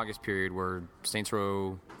late August period where Saints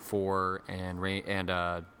Row 4 and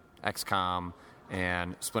XCOM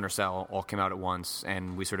and Splinter Cell all came out at once,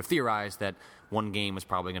 and we sort of theorized that one game was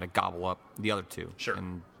probably going to gobble up the other two. Sure.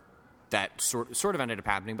 And that sort of ended up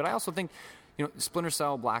happening. But I also think, Splinter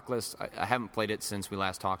Cell Blacklist, I haven't played it since we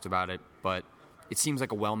last talked about it, but it seems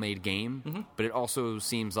like a well-made game. Mm-hmm. But it also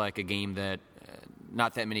seems like a game that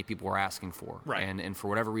not that many people were asking for. Right. And for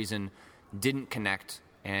whatever reason, didn't connect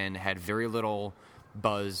and had very little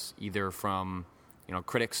buzz, either from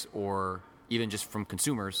critics or even just from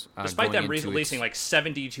consumers. Despite them releasing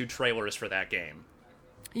 72 trailers for that game.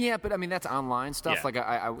 Yeah, but that's online stuff.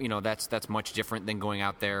 Yeah. That's much different than going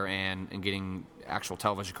out there and getting actual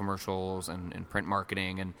television commercials and print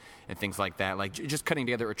marketing and things like that. Just cutting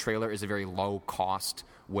together a trailer is a very low cost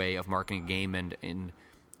way of marketing a game, and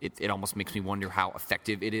it almost makes me wonder how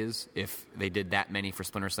effective it is if they did that many for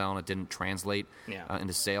Splinter Cell and it didn't translate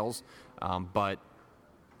into sales. But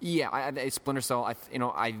yeah, Splinter Cell, I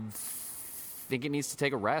think it needs to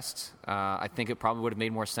take a rest. I think it probably would have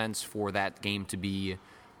made more sense for that game to be,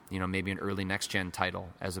 maybe an early next-gen title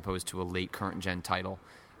as opposed to a late current-gen title,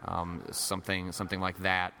 something like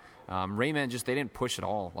that. Rayman, they didn't push at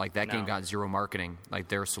all. That game got zero marketing.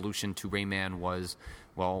 Their solution to Rayman was,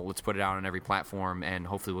 well, let's put it out on every platform and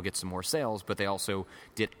hopefully we'll get some more sales, but they also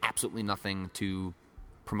did absolutely nothing to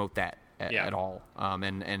promote that at all.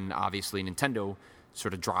 And obviously Nintendo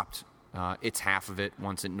sort of dropped its half of it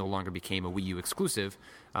once it no longer became a Wii U exclusive.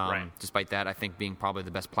 Right. Despite that, I think being probably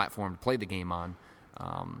the best platform to play the game on.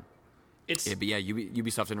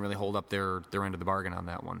 Ubisoft didn't really hold up their end of the bargain on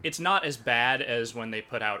that one. It's not as bad as when they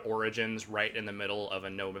put out Origins right in the middle of a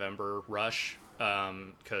November rush,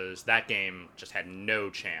 because that game just had no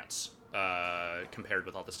chance compared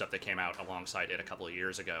with all the stuff that came out alongside it a couple of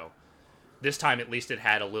years ago. This time, at least, it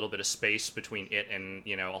had a little bit of space between it and,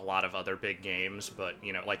 a lot of other big games. But,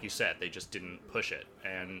 like you said, they just didn't push it.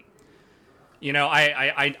 And,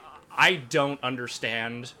 I don't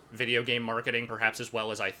understand video game marketing perhaps as well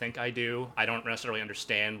as I think I do. I don't necessarily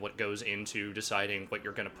understand what goes into deciding what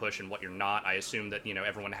you're going to push and what you're not. I assume that,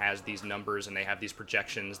 everyone has these numbers and they have these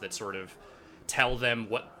projections that sort of tell them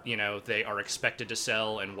what, they are expected to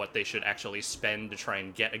sell and what they should actually spend to try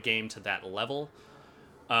and get a game to that level.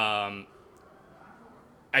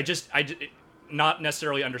 Not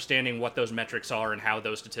necessarily understanding what those metrics are and how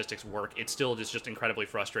those statistics work, it still is just incredibly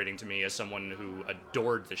frustrating to me as someone who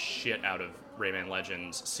adored the shit out of Rayman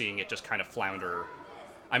Legends, seeing it just kind of flounder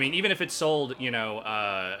I mean, even if it sold,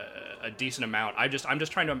 a decent amount, I'm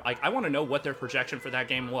just trying to, like, I want to know what their projection for that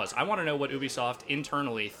game was. I want to know what Ubisoft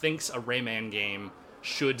internally thinks a Rayman game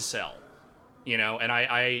should sell, and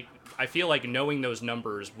I feel like knowing those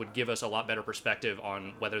numbers would give us a lot better perspective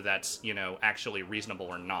on whether that's, actually reasonable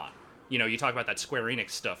or not. You talk about that Square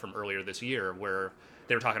Enix stuff from earlier this year where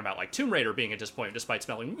they were talking about, like, Tomb Raider being a disappointment despite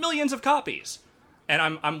selling millions of copies. And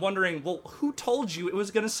I'm wondering, well, who told you it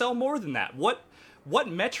was going to sell more than that? What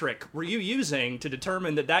metric were you using to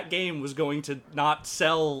determine that game was going to not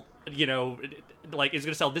sell, like, is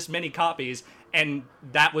going to sell this many copies, and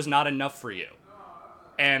that was not enough for you?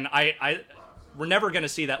 And we're never going to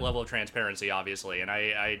see that level of transparency, obviously, and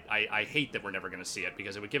I hate that we're never going to see it,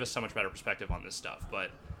 because it would give us so much better perspective on this stuff.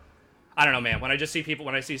 But I don't know, man. When I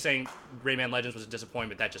see saying Rayman Legends was a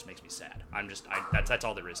disappointment, that just makes me sad. That's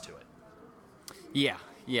all there is to it. Yeah.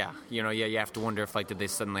 You have to wonder if, like, did they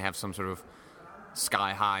suddenly have some sort of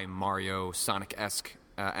sky-high Mario, Sonic-esque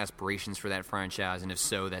aspirations for that franchise, and if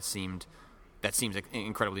so, that seems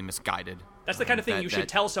incredibly misguided. That's the kind of thing you should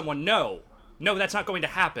tell someone, no, that's not going to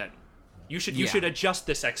happen. You should adjust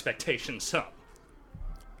this expectation some.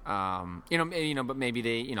 But maybe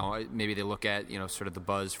they look at, sort of the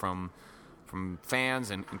buzz from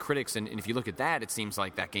fans and critics, and if you look at that, it seems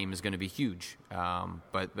like that game is going to be huge.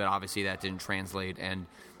 But obviously that didn't translate, and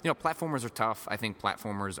platformers are tough. I think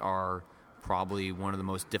platformers are probably one of the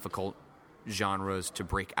most difficult genres to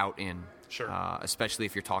break out in. Sure. Especially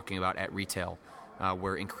if you're talking about at retail,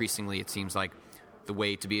 where increasingly it seems like the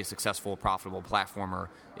way to be a successful, profitable platformer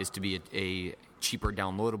is to be a cheaper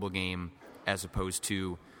downloadable game as opposed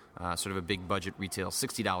to sort of a big budget retail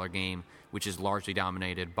 $60 game, which is largely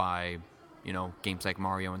dominated by games like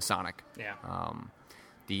Mario and Sonic. Yeah.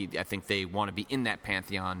 I think they want to be in that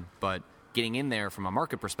pantheon, but getting in there from a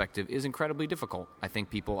market perspective is incredibly difficult. I think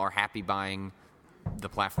people are happy buying the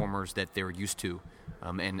platformers that they're used to,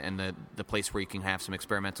 and the place where you can have some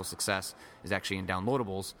experimental success is actually in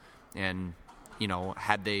downloadables. And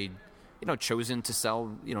had they chosen to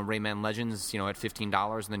sell Rayman Legends at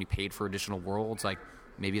 $15 and then you paid for additional worlds, like,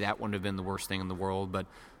 maybe that wouldn't have been the worst thing in the world. But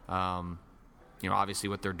obviously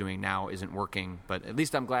what they're doing now isn't working, but at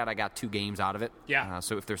least I'm glad I got 2 games out of it. Yeah.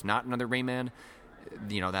 So if there's not another Rayman,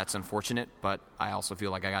 that's unfortunate, but I also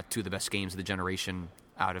feel like I got 2 of the best games of the generation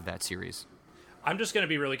out of that series. I'm just going to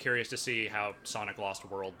be really curious to see how Sonic Lost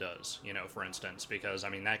World does, for instance, because, I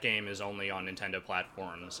mean, that game is only on Nintendo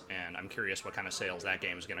platforms, and I'm curious what kind of sales that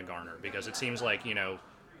game is going to garner, because it seems like,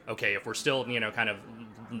 okay, if we're still, kind of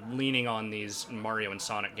leaning on these Mario and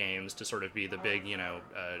Sonic games to sort of be the big,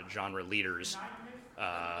 genre leaders,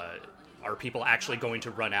 are people actually going to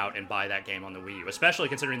run out and buy that game on the Wii U? Especially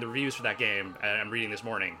considering the reviews for that game, I'm reading this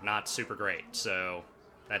morning, not super great. So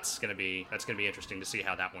that's gonna be interesting to see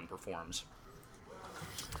how that one performs.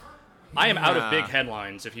 I am out of big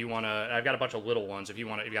headlines. If you wanna, I've got a bunch of little ones. If you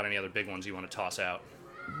got any other big ones you want to toss out?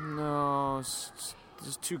 No,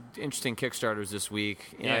 there's 2 interesting Kickstarters this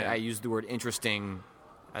week. Yeah. I used the word interesting.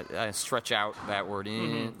 I stretch out that word.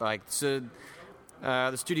 Like, so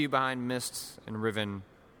the studio behind Myst and Riven,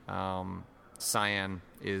 Cyan,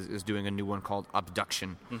 is doing a new one called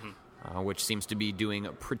Abduction, which seems to be doing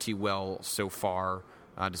pretty well so far,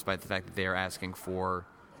 despite the fact that they are asking for,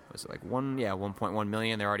 was it like 1.1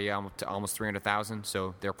 million? They're already up to almost 300,000,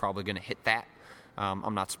 so they're probably going to hit that.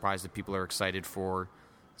 I'm not surprised that people are excited for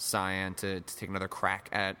Cyan to take another crack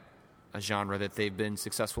at a genre that they've been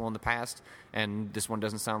successful in the past, and this one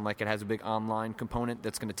doesn't sound like it has a big online component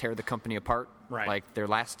that's going to tear the company apart, right, like their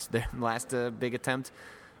last big attempt.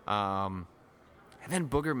 And then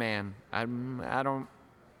Booger Man. I don't.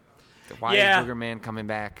 Why is Booger Man coming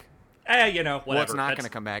back? Whatever. Well, it's not going to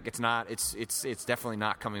come back. It's not. It's definitely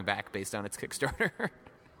not coming back based on its Kickstarter.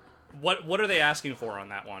 What are they asking for on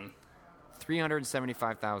that one?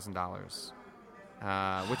 $375,000,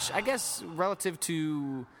 which I guess relative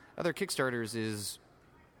to other Kickstarters is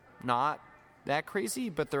not that crazy,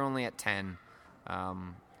 but they're only at 10,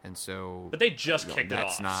 and so. But they just kicked it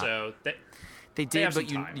off, so they did.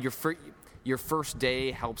 But your first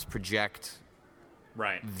day helps project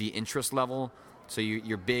right the interest level. So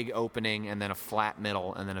your big opening, and then a flat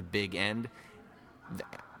middle, and then a big end.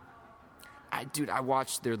 I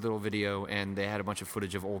watched their little video, and they had a bunch of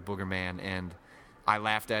footage of old Booger Man, and I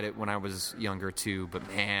laughed at it when I was younger too. But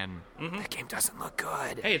man, that game doesn't look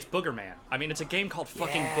good. Hey, it's Booger Man. I mean, it's a game called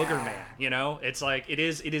fucking Booger Man. It's like it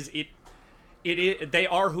is. They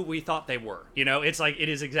are who we thought they were. It's like it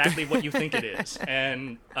is exactly what you think it is.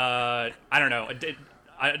 And I don't know.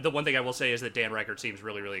 The one thing I will say is that Dan Reichert seems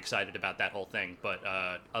really, really excited about that whole thing. But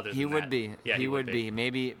other than he would be. Yeah, he would be.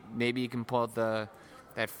 Maybe you can pull out the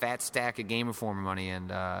fat stack of Game Informer money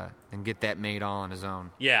and get that made all on his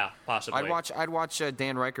own. Yeah, possibly. I'd watch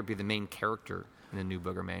Dan Reichert be the main character in the new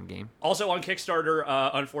Booger Man game. Also on Kickstarter,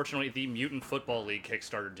 unfortunately, the Mutant Football League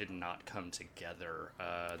Kickstarter did not come together.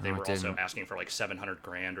 They were also asking for like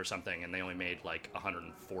 $700,000 or something, and they only made like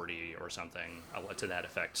 140 or something to that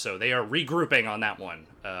effect. So they are regrouping on that one.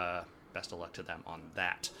 Best of luck to them on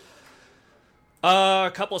that.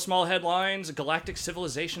 A couple of small headlines. Galactic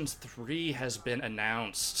Civilizations 3 has been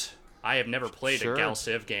announced. I have never played a Gal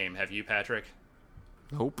Civ game. Have you, Patrick?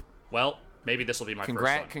 Nope. Well, maybe this will be my first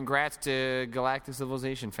one. Congrats to Galactic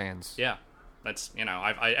Civilization fans. Yeah. That's,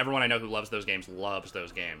 everyone I know who loves those games loves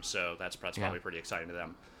those games, so that's probably pretty exciting to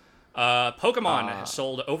them. Pokemon has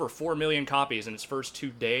sold over 4 million copies in its first 2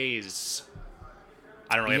 days.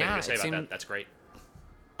 I don't really have anything to say about that. That's great.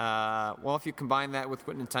 Well, if you combine that with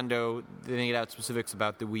what Nintendo, they didn't get out specifics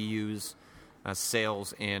about the Wii U's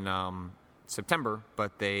sales in September,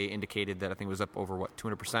 but they indicated that I think it was up over,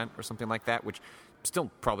 200% or something like that, which still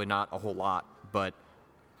probably not a whole lot, but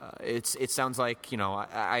it sounds like,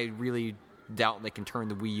 I really doubt they can turn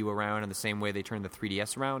the Wii U around in the same way they turned the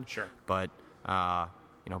 3DS around. Sure. But, not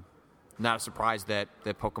a surprise that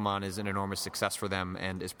Pokemon is an enormous success for them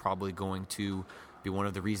and is probably going to be one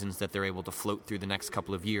of the reasons that they're able to float through the next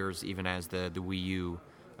couple of years, even as the Wii U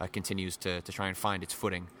continues to try and find its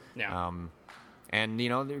footing. Yeah. And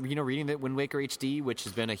reading that Wind Waker HD, which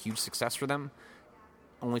has been a huge success for them,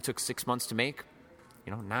 only took 6 months to make.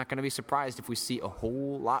 Not going to be surprised if we see a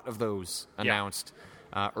whole lot of those announced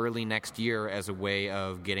early next year as a way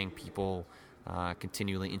of getting people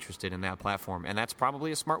continually interested in that platform. And that's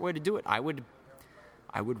probably a smart way to do it. I would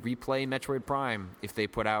replay Metroid Prime if they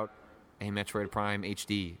put out a Metroid Prime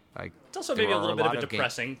HD. It's also maybe a little bit of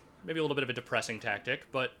a depressing tactic,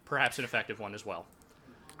 but perhaps an effective one as well.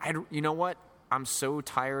 You know what? I'm so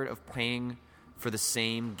tired of paying for the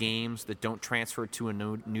same games that don't transfer to a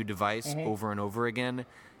new device over and over again.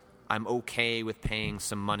 I'm okay with paying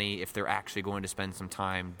some money if they're actually going to spend some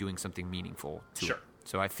time doing something meaningful to it.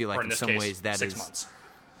 So I feel like in some ways that 6 months.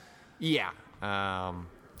 Yeah.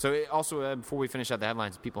 Also, before we finish out the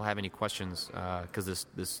headlines, if people have any questions, because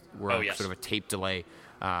we're on sort of a tape delay,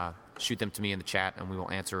 shoot them to me in the chat, and we will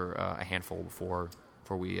answer a handful before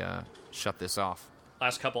we shut this off.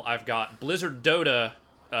 Last couple I've got. Blizzard Dota,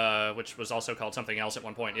 which was also called something else at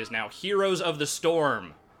one point, is now Heroes of the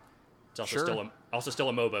Storm. It's also still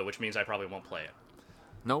a MOBA, which means I probably won't play it.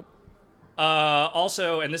 Nope.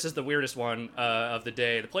 Also, and this is the weirdest one of the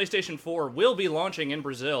day, the PlayStation 4 will be launching in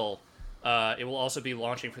Brazil. It will also be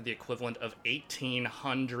launching for the equivalent of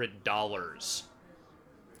 $1,800.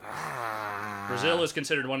 Brazil is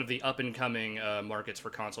considered one of the up-and-coming markets for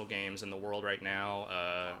console games in the world right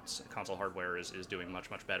now. Console hardware is doing much,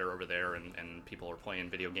 much better over there, and people are playing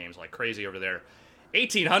video games like crazy over there.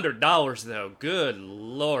 $1,800, though. Good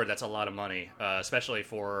Lord, that's a lot of money, especially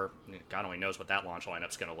for, God only knows what that launch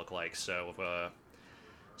lineup's going to look like. So,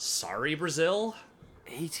 sorry, Brazil?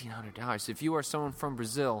 $1,800. If you are someone from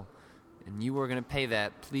Brazil and you are going to pay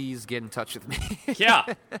that, please get in touch with me. Yeah.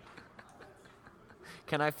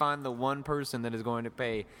 Can I find the one person that is going to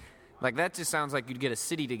pay? Like, that just sounds like you'd get a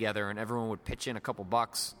city together and everyone would pitch in a couple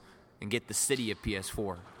bucks and get the city a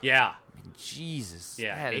PS4. Yeah. I mean, Jesus.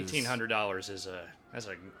 Yeah, $1,800 is that's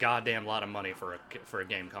a goddamn lot of money for a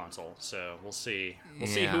game console. So we'll see. We'll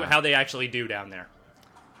see how they actually do down there.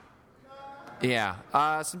 Yeah.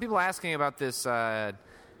 Some people asking about this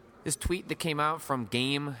this tweet that came out from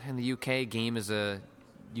Game in the UK. Game is a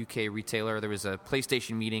UK retailer. There was a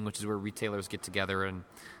PlayStation meeting, which is where retailers get together and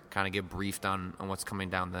kind of get briefed on what's coming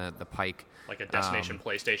down the pike. Like a destination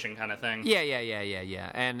PlayStation kind of thing?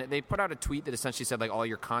 Yeah. And they put out a tweet that essentially said, like, all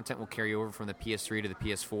your content will carry over from the PS3 to the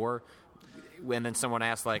PS4. And then someone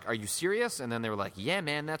asked, like, are you serious? And then they were like, yeah,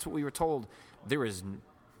 man, that's what we were told. There is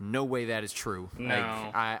no way that is true. No.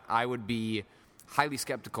 Like, I would be highly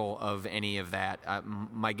skeptical of any of that.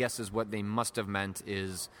 My guess is what they must have meant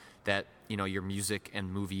is that, your music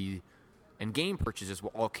and movie and game purchases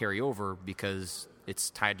will all carry over because it's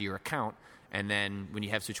tied to your account. And then when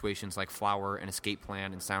you have situations like Flower and Escape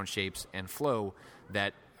Plan and Sound Shapes and Flow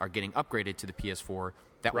that are getting upgraded to the PS4,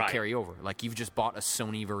 that will carry over. Like, you've just bought a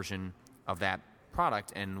Sony version of that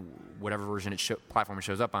product, and whatever version platform it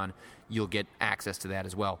shows up on, you'll get access to that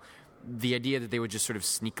as well. The idea that they would just sort of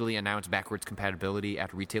sneakily announce backwards compatibility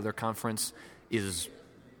at a retailer conference is,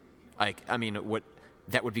 like,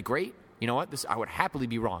 that would be great. You know what? I would happily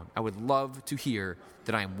be wrong. I would love to hear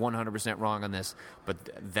that I am 100% wrong on this, but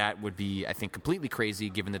that would be, I think, completely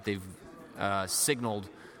crazy given that they've signaled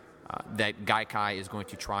that Gaikai is going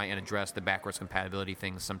to try and address the backwards compatibility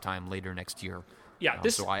thing sometime later next year. Yeah,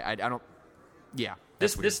 So I don't... Yeah.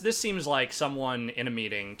 This seems like someone in a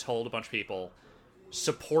meeting told a bunch of people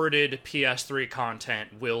supported PS3 content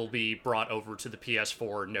will be brought over to the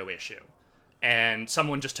PS4, no issue. And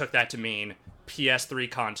someone just took that to mean PS3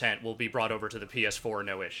 content will be brought over to the PS4,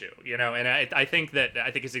 no issue. And I think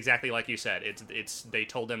it's exactly like you said. It's they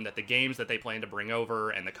told them that the games that they plan to bring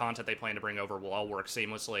over and the content they plan to bring over will all work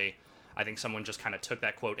seamlessly. I think someone just kind of took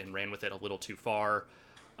that quote and ran with it a little too far.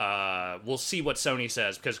 We'll see what Sony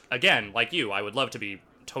says, because again, like you, I would love to be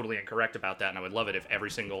totally incorrect about that, and I would love it if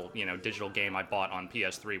every single digital game I bought on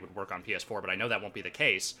PS3 would work on PS4, but I know that won't be the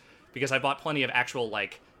case, because I bought plenty of actual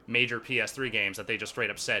major PS3 games that they just straight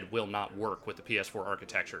up said will not work with the PS4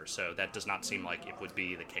 architecture, so that does not seem like it would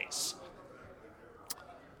be the case.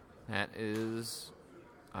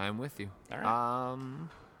 I'm with you. All right.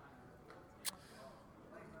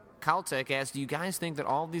 Caltech asks, do you guys think that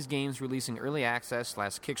all of these games releasing early access /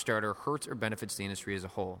 Kickstarter hurts or benefits the industry as a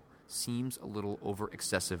whole? Seems a little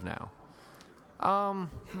over-excessive now.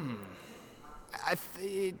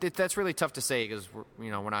 That's really tough to say, because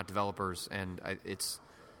we're not developers, and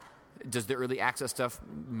does the early access stuff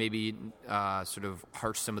maybe sort of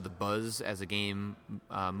harsh some of the buzz as a game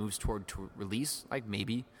moves toward release?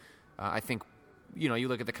 Maybe. I think you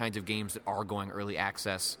look at the kinds of games that are going early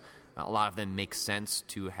access. A lot of them make sense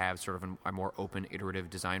to have sort of a more open, iterative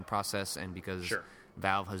design process, and because Sure.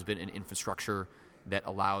 Valve has been an infrastructure that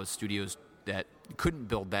allows studios that couldn't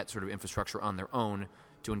build that sort of infrastructure on their own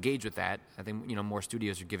to engage with that. I think more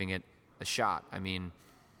studios are giving it a shot. I mean,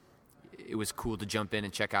 it was cool to jump in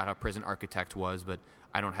and check out how Prison Architect was, but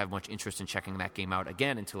I don't have much interest in checking that game out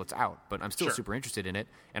again until it's out. But I'm still Sure. super interested in it,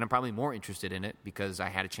 and I'm probably more interested in it because I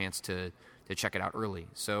had a chance to check it out early.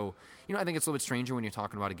 So, I think it's a little bit stranger when you're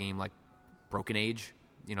talking about a game like Broken Age,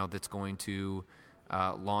 that's going to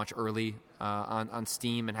launch early on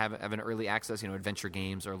Steam and have an early access. Adventure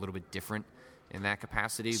games are a little bit different in that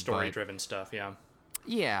capacity. Story-driven stuff, yeah.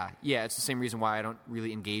 Yeah, it's the same reason why I don't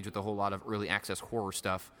really engage with a whole lot of early access horror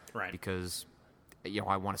stuff. Right. Because,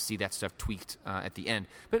 I want to see that stuff tweaked at the end.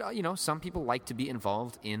 But, some people like to be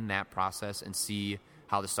involved in that process and see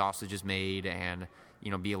how the sausage is made and,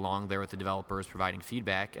 be along there with the developers providing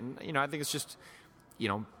feedback. And, I think it's just, I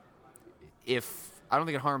don't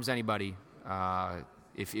think it harms anybody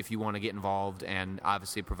if you want to get involved, and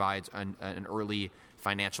obviously it provides an early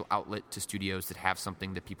financial outlet to studios that have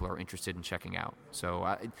something that people are interested in checking out. So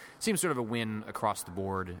it seems sort of a win across the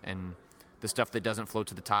board, and the stuff that doesn't float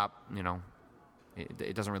to the top,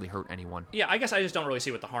 it doesn't really hurt anyone. Yeah, I guess I just don't really see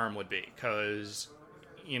what the harm would be, because,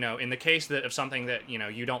 in the case of something that,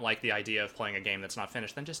 you don't like the idea of playing a game that's not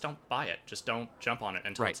finished, then just don't buy it. Just don't jump on it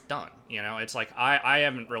until Right. it's done. It's like, I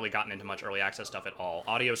haven't really gotten into much early access stuff at all.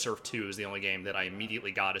 Audio Surf 2 is the only game that I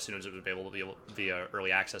immediately got as soon as it was available via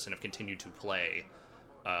early access, and have continued to play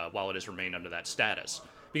while it has remained under that status.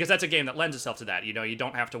 Because that's a game that lends itself to that. You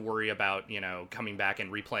don't have to worry about, coming back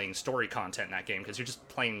and replaying story content in that game, because you're just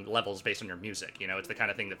playing levels based on your music. It's the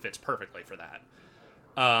kind of thing that fits perfectly for that.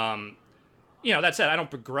 That said, I don't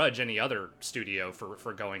begrudge any other studio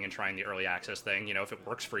for going and trying the early access thing. If it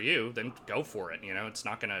works for you, then go for it. It's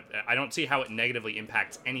not gonna... I don't see how it negatively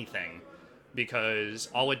impacts anything, because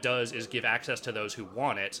all it does is give access to those who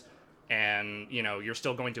want it, and, you're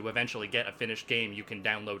still going to eventually get a finished game you can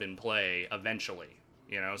download and play eventually.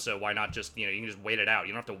 So why not just, you can just wait it out.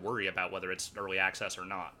 You don't have to worry about whether it's early access or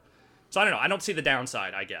not. So I don't know. I don't see the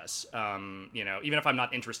downside, I guess. Even if I'm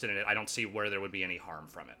not interested in it, I don't see where there would be any harm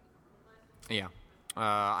from it. Yeah.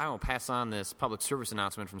 I will pass on this public service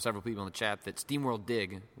announcement from several people in the chat that SteamWorld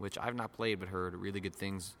Dig, which I've not played but heard really good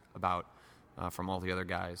things about from all the other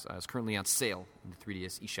guys, is currently on sale in the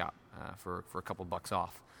 3DS eShop for a couple bucks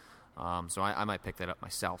off. So I might pick that up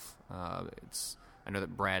myself. I know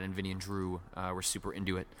that Brad and Vinny and Drew were super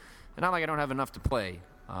into it. And not like I don't have enough to play,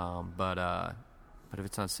 but if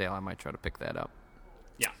it's on sale, I might try to pick that up.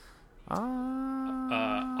 Yeah.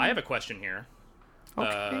 I have a question here.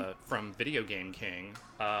 Okay. From Video Game King.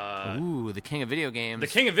 Ooh, the king of video games. The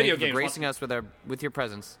king of video Thank you games. for gracing us with your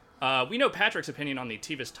presence. We know Patrick's opinion on the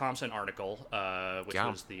Tevis Thompson article, which Yeah.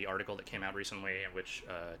 was the article that came out recently, in which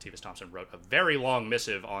Tevis Thompson wrote a very long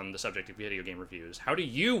missive on the subject of video game reviews. How do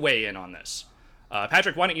you weigh in on this?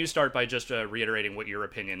 Patrick, why don't you start by just reiterating what your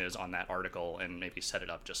opinion is on that article, and maybe set it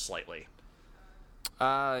up just slightly.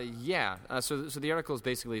 Yeah. So the article is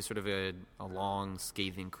basically sort of a long,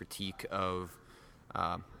 scathing critique of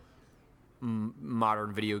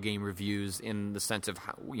modern video game reviews, in the sense of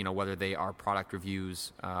how, whether they are product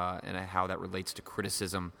reviews and how that relates to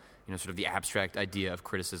criticism. Sort of the abstract idea of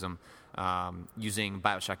criticism, using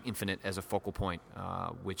BioShock Infinite as a focal point,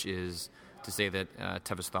 which is to say that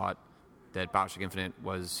Tevis thought that Bioshock Infinite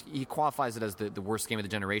he qualifies it as the worst game of the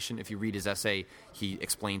generation. If you read his essay, he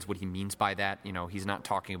explains what he means by that. He's not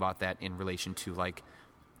talking about that in relation to like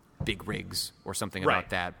big rigs or something Right. about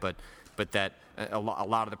that, but that a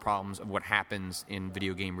lot of the problems of what happens in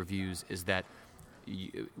video game reviews is that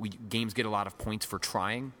games get a lot of points for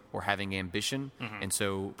trying or having ambition, and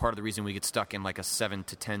so part of the reason we get stuck in like a 7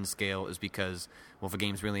 to 10 scale is because, well, if a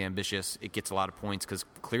game's really ambitious, it gets a lot of points because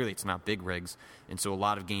clearly it's not big rigs, and so a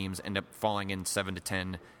lot of games end up falling in 7 to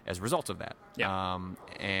 10 as a result of that. Yeah.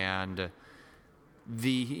 And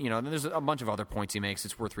there's a bunch of other points he makes.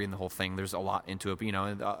 It's worth reading the whole thing. There's a lot into it,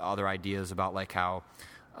 but other ideas about like how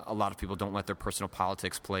a lot of people don't let their personal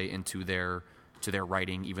politics play into their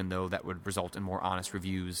writing, even though that would result in more honest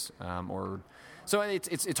reviews. So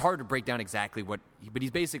it's hard to break down exactly what, but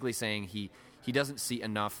he's basically saying he doesn't see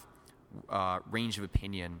enough range of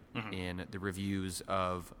opinion in the reviews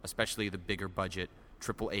of especially the bigger budget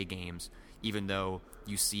AAA games, even though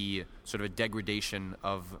you see sort of a degradation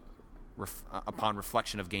of upon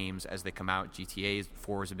reflection of games as they come out. GTA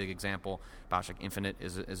 4 is a big example. Bioshock Infinite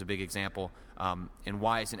is a big example. And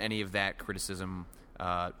why isn't any of that criticism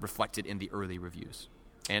reflected in the early reviews?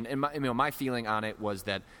 And my feeling on it was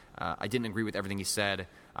that I didn't agree with everything he said.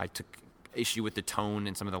 I took issue with the tone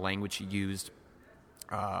and some of the language he used.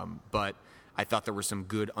 But I thought there were some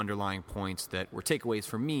good underlying points that were takeaways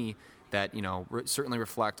for me that certainly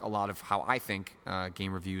reflect a lot of how I think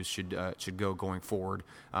game reviews should go going forward,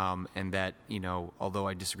 and that although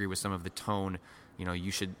I disagree with some of the tone,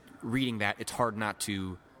 you should, reading that, it's hard not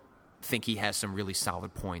to think he has some really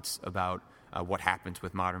solid points about what happens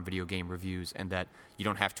with modern video game reviews, and that you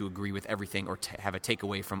don't have to agree with everything or have a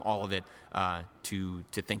takeaway from all of it to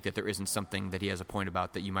think that there isn't something that he has a point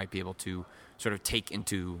about that you might be able to sort of take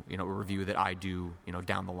into a review that I do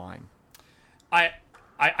down the line.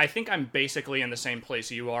 I think I'm basically in the same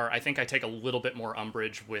place you are. I think I take a little bit more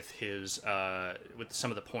umbrage with his with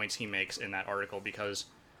some of the points he makes in that article, because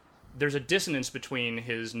there's a dissonance between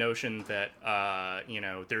his notion that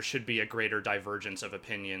there should be a greater divergence of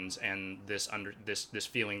opinions and this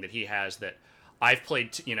feeling that he has that I've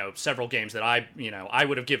played several games that I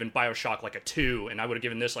would have given BioShock like a 2, and I would have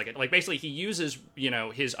given this like basically he uses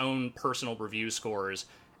his own personal review scores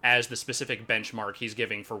as the specific benchmark he's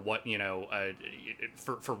giving for what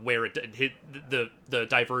for where the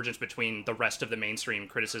divergence between the rest of the mainstream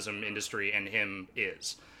criticism industry and him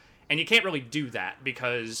is. And you can't really do that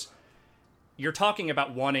because you're talking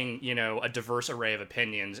about wanting a diverse array of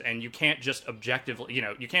opinions, and you can't just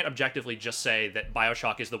objectively just say that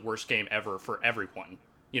BioShock is the worst game ever for everyone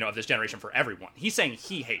of this generation, for everyone. He's saying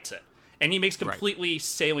he hates it, and he makes completely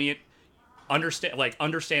salient,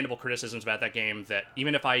 understandable criticisms about that game that,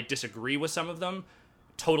 even if I disagree with some of them,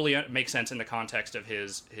 totally makes sense in the context of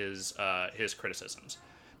his criticisms.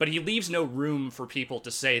 But he leaves no room for people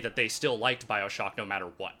to say that they still liked BioShock no matter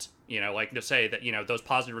what. To say that those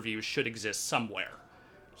positive reviews should exist somewhere.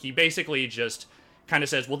 He basically just kind of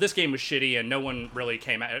says, well, this game was shitty and no one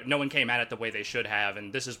came at it the way they should have,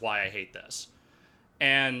 and this is why I hate this.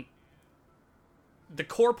 And the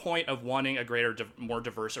core point of wanting a greater, more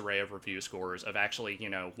diverse array of review scores, of actually,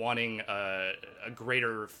 wanting a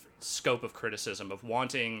greater scope of criticism, of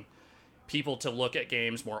wanting people to look at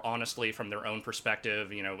games more honestly from their own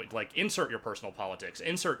perspective, insert your personal politics,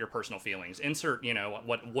 insert your personal feelings, insert,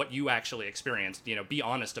 what you actually experienced, be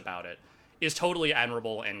honest about it, is totally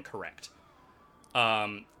admirable and correct.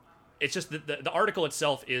 It's just the article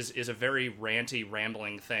itself is a very ranty,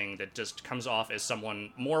 rambling thing that just comes off as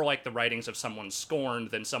someone more like the writings of someone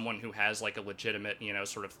scorned than someone who has like a legitimate,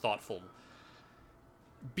 sort of thoughtful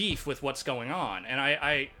beef with what's going on. And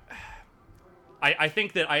I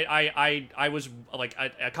think that I was like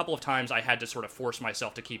a couple of times I had to sort of force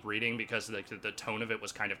myself to keep reading because the tone of it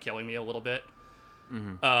was kind of killing me a little bit.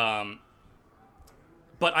 Mm-hmm.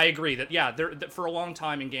 But I agree that, for a long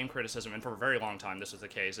time in game criticism, and for a very long time this was the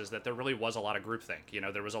case, is that there really was a lot of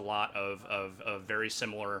groupthink. There was a lot of very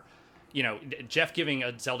similar... Jeff giving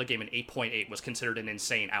a Zelda game an 8.8 was considered an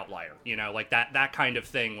insane outlier. That kind of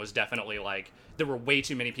thing was definitely like... There were way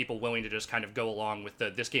too many people willing to just kind of go along with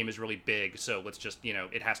this game is really big, so let's just,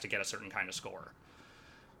 it has to get a certain kind of score.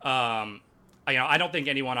 I don't think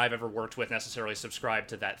anyone I've ever worked with necessarily subscribed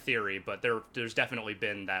to that theory, but there's definitely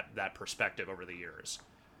been that perspective over the years.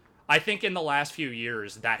 I think in the last few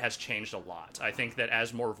years, that has changed a lot. I think that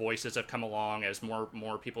as more voices have come along, as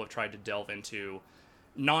more people have tried to delve into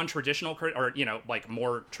non-traditional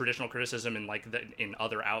more traditional criticism in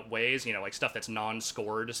other ways, stuff that's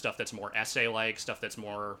non-scored, stuff that's more essay-like, stuff that's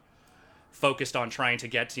more focused on trying to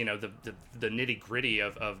get the nitty-gritty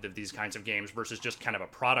of these kinds of games versus just kind of a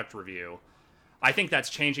product review. I think that's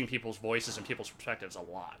changing people's voices and people's perspectives a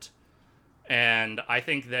lot. And I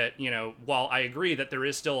think that, while I agree that there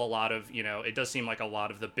is still a lot of, it does seem like a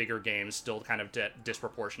lot of the bigger games still kind of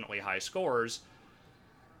disproportionately high scores,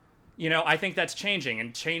 I think that's changing,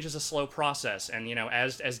 and change is a slow process. And,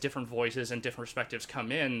 as different voices and different perspectives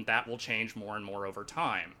come in, that will change more and more over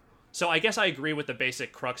time. So I guess I agree with the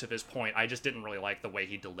basic crux of his point. I just didn't really like the way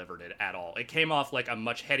he delivered it at all. It came off like a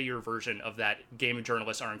much headier version of that game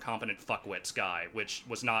journalists are incompetent fuckwits guy, which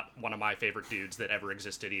was not one of my favorite dudes that ever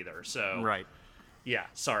existed either. So, right. Yeah,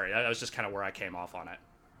 sorry. That was just kind of where I came off on it.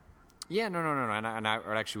 Yeah, no. And I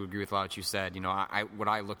would actually agree with a lot of what you said. What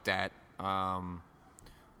I looked at, one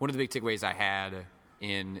of the big takeaways I had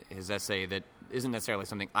in his essay that isn't necessarily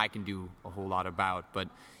something I can do a whole lot about, but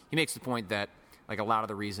he makes the point that, like, a lot of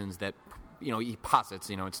the reasons that, he posits,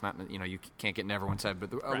 it's not, you can't get in everyone's head,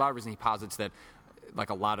 but a lot of reasons he posits that, like,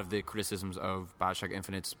 a lot of the criticisms of Bioshock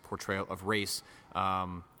Infinite's portrayal of race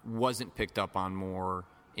wasn't picked up on more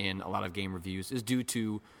in a lot of game reviews is due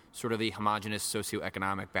to sort of the homogenous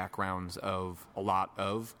socioeconomic backgrounds of a lot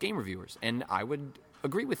of game reviewers. And I would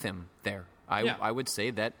agree with him there. I would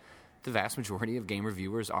say that the vast majority of game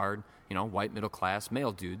reviewers are, white middle-class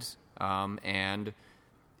male dudes, and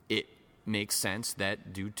it makes sense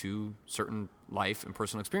that due to certain life and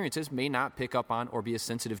personal experiences may not pick up on or be as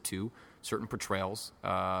sensitive to certain portrayals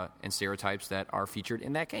and stereotypes that are featured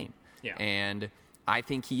in that game. Yeah. And I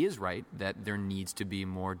think he is right that there needs to be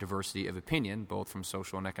more diversity of opinion, both from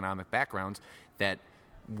social and economic backgrounds, that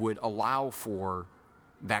would allow for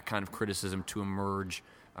that kind of criticism to emerge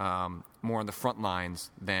more on the front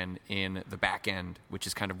lines than in the back end, which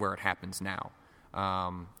is kind of where it happens now.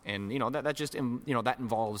 And that just that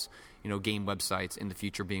involves game websites in the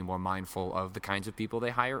future being more mindful of the kinds of people they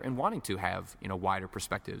hire and wanting to have wider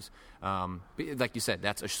perspectives. Like you said,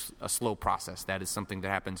 that's a slow process. That is something that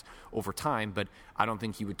happens over time. But I don't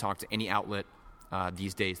think you would talk to any outlet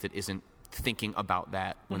these days that isn't thinking about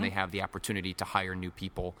that when they have the opportunity to hire new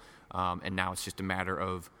people. And now it's just a matter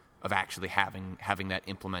of actually having that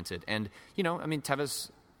implemented. And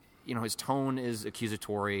Tevis, his tone is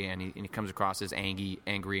accusatory, and he comes across as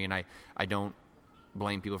angry, and I don't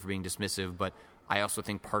blame people for being dismissive, but I also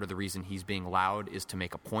think part of the reason he's being loud is to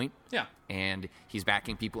make a point. Yeah. And he's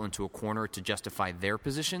backing people into a corner to justify their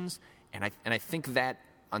positions, and I think that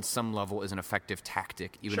on some level is an effective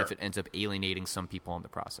tactic, even if it ends up alienating some people in the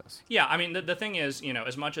process. Yeah, I mean, the thing is,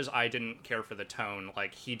 as much as I didn't care for the tone,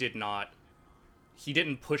 like, he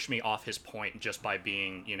didn't push me off his point just by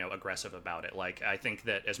being, aggressive about it. Like, I think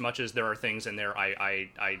that as much as there are things in there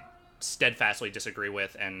I steadfastly disagree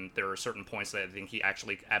with, and there are certain points that I think he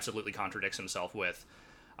actually absolutely contradicts himself with,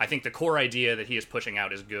 I think the core idea that he is pushing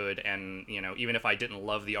out is good, and, even if I didn't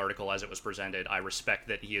love the article as it was presented, I respect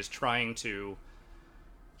that he is trying to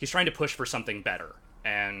push for something better,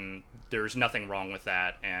 and there's nothing wrong with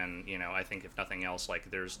that, and, I think if nothing else, like,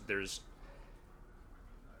 there's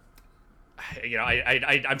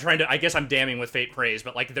I'm trying to, I guess I'm damning with faint praise,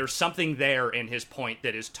 but, like, there's something there in his point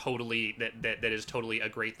that is totally, that is totally a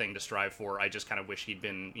great thing to strive for. I just kind of wish he'd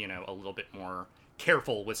been, a little bit more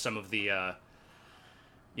careful with some of the,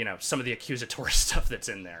 some of the accusatory stuff that's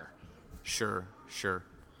in there. Sure.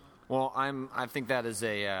 Well, I think that is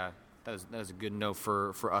that is a good note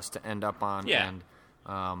for us to end up on. Yeah.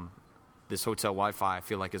 And, this hotel Wi-Fi, I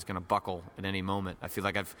feel like, is going to buckle at any moment. I feel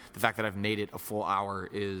like the fact that I've made it a full hour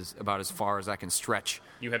is about as far as I can stretch.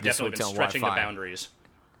 You have definitely been stretching Wi-Fi. the boundaries.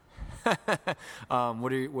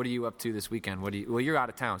 What are you up to this weekend? Well, you're out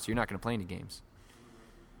of town, so you're not going to play any games.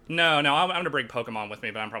 No, I'm going to bring Pokemon with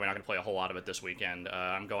me, but I'm probably not going to play a whole lot of it this weekend.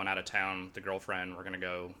 I'm going out of town with the girlfriend. We're going to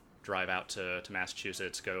go drive out to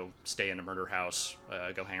Massachusetts, go stay in a murder house,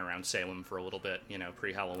 go hang around Salem for a little bit,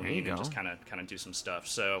 pre-Halloween, and just kind of do some stuff.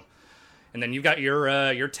 So. And then you've got your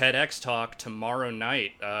TEDx talk tomorrow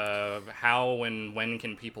night. How and when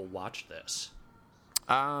can people watch this?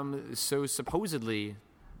 So supposedly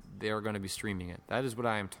they are going to be streaming it. That is what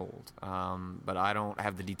I am told. But I don't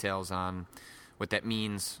have the details on what that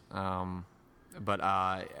means. But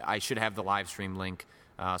I should have the live stream link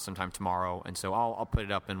sometime tomorrow, and so I'll put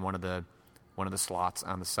it up in one of the slots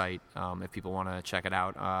on the site if people want to check it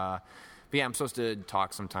out. But yeah, I'm supposed to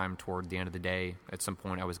talk sometime toward the end of the day. At some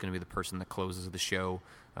point, I was going to be the person that closes the show.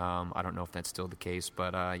 I don't know if that's still the case,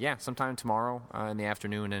 but yeah, sometime tomorrow in the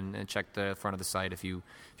afternoon, and check the front of the site if you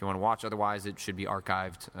want to watch. Otherwise, it should be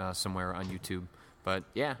archived somewhere on YouTube. But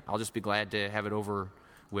yeah, I'll just be glad to have it over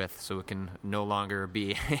with, so it can no longer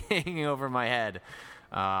be hanging over my head.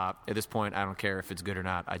 At this point, I don't care if it's good or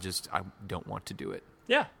not. I don't want to do it.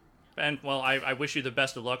 Yeah. And, well, I wish you the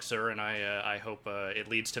best of luck, sir, and I hope it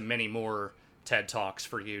leads to many more TED Talks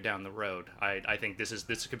for you down the road. I think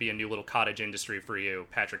this could be a new little cottage industry for you,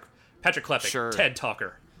 Patrick Klepek, Sure. TED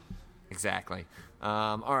Talker. Exactly.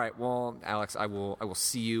 All right. Well, Alex, I will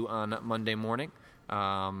see you on Monday morning.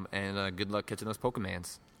 And good luck catching those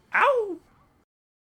Pokemans.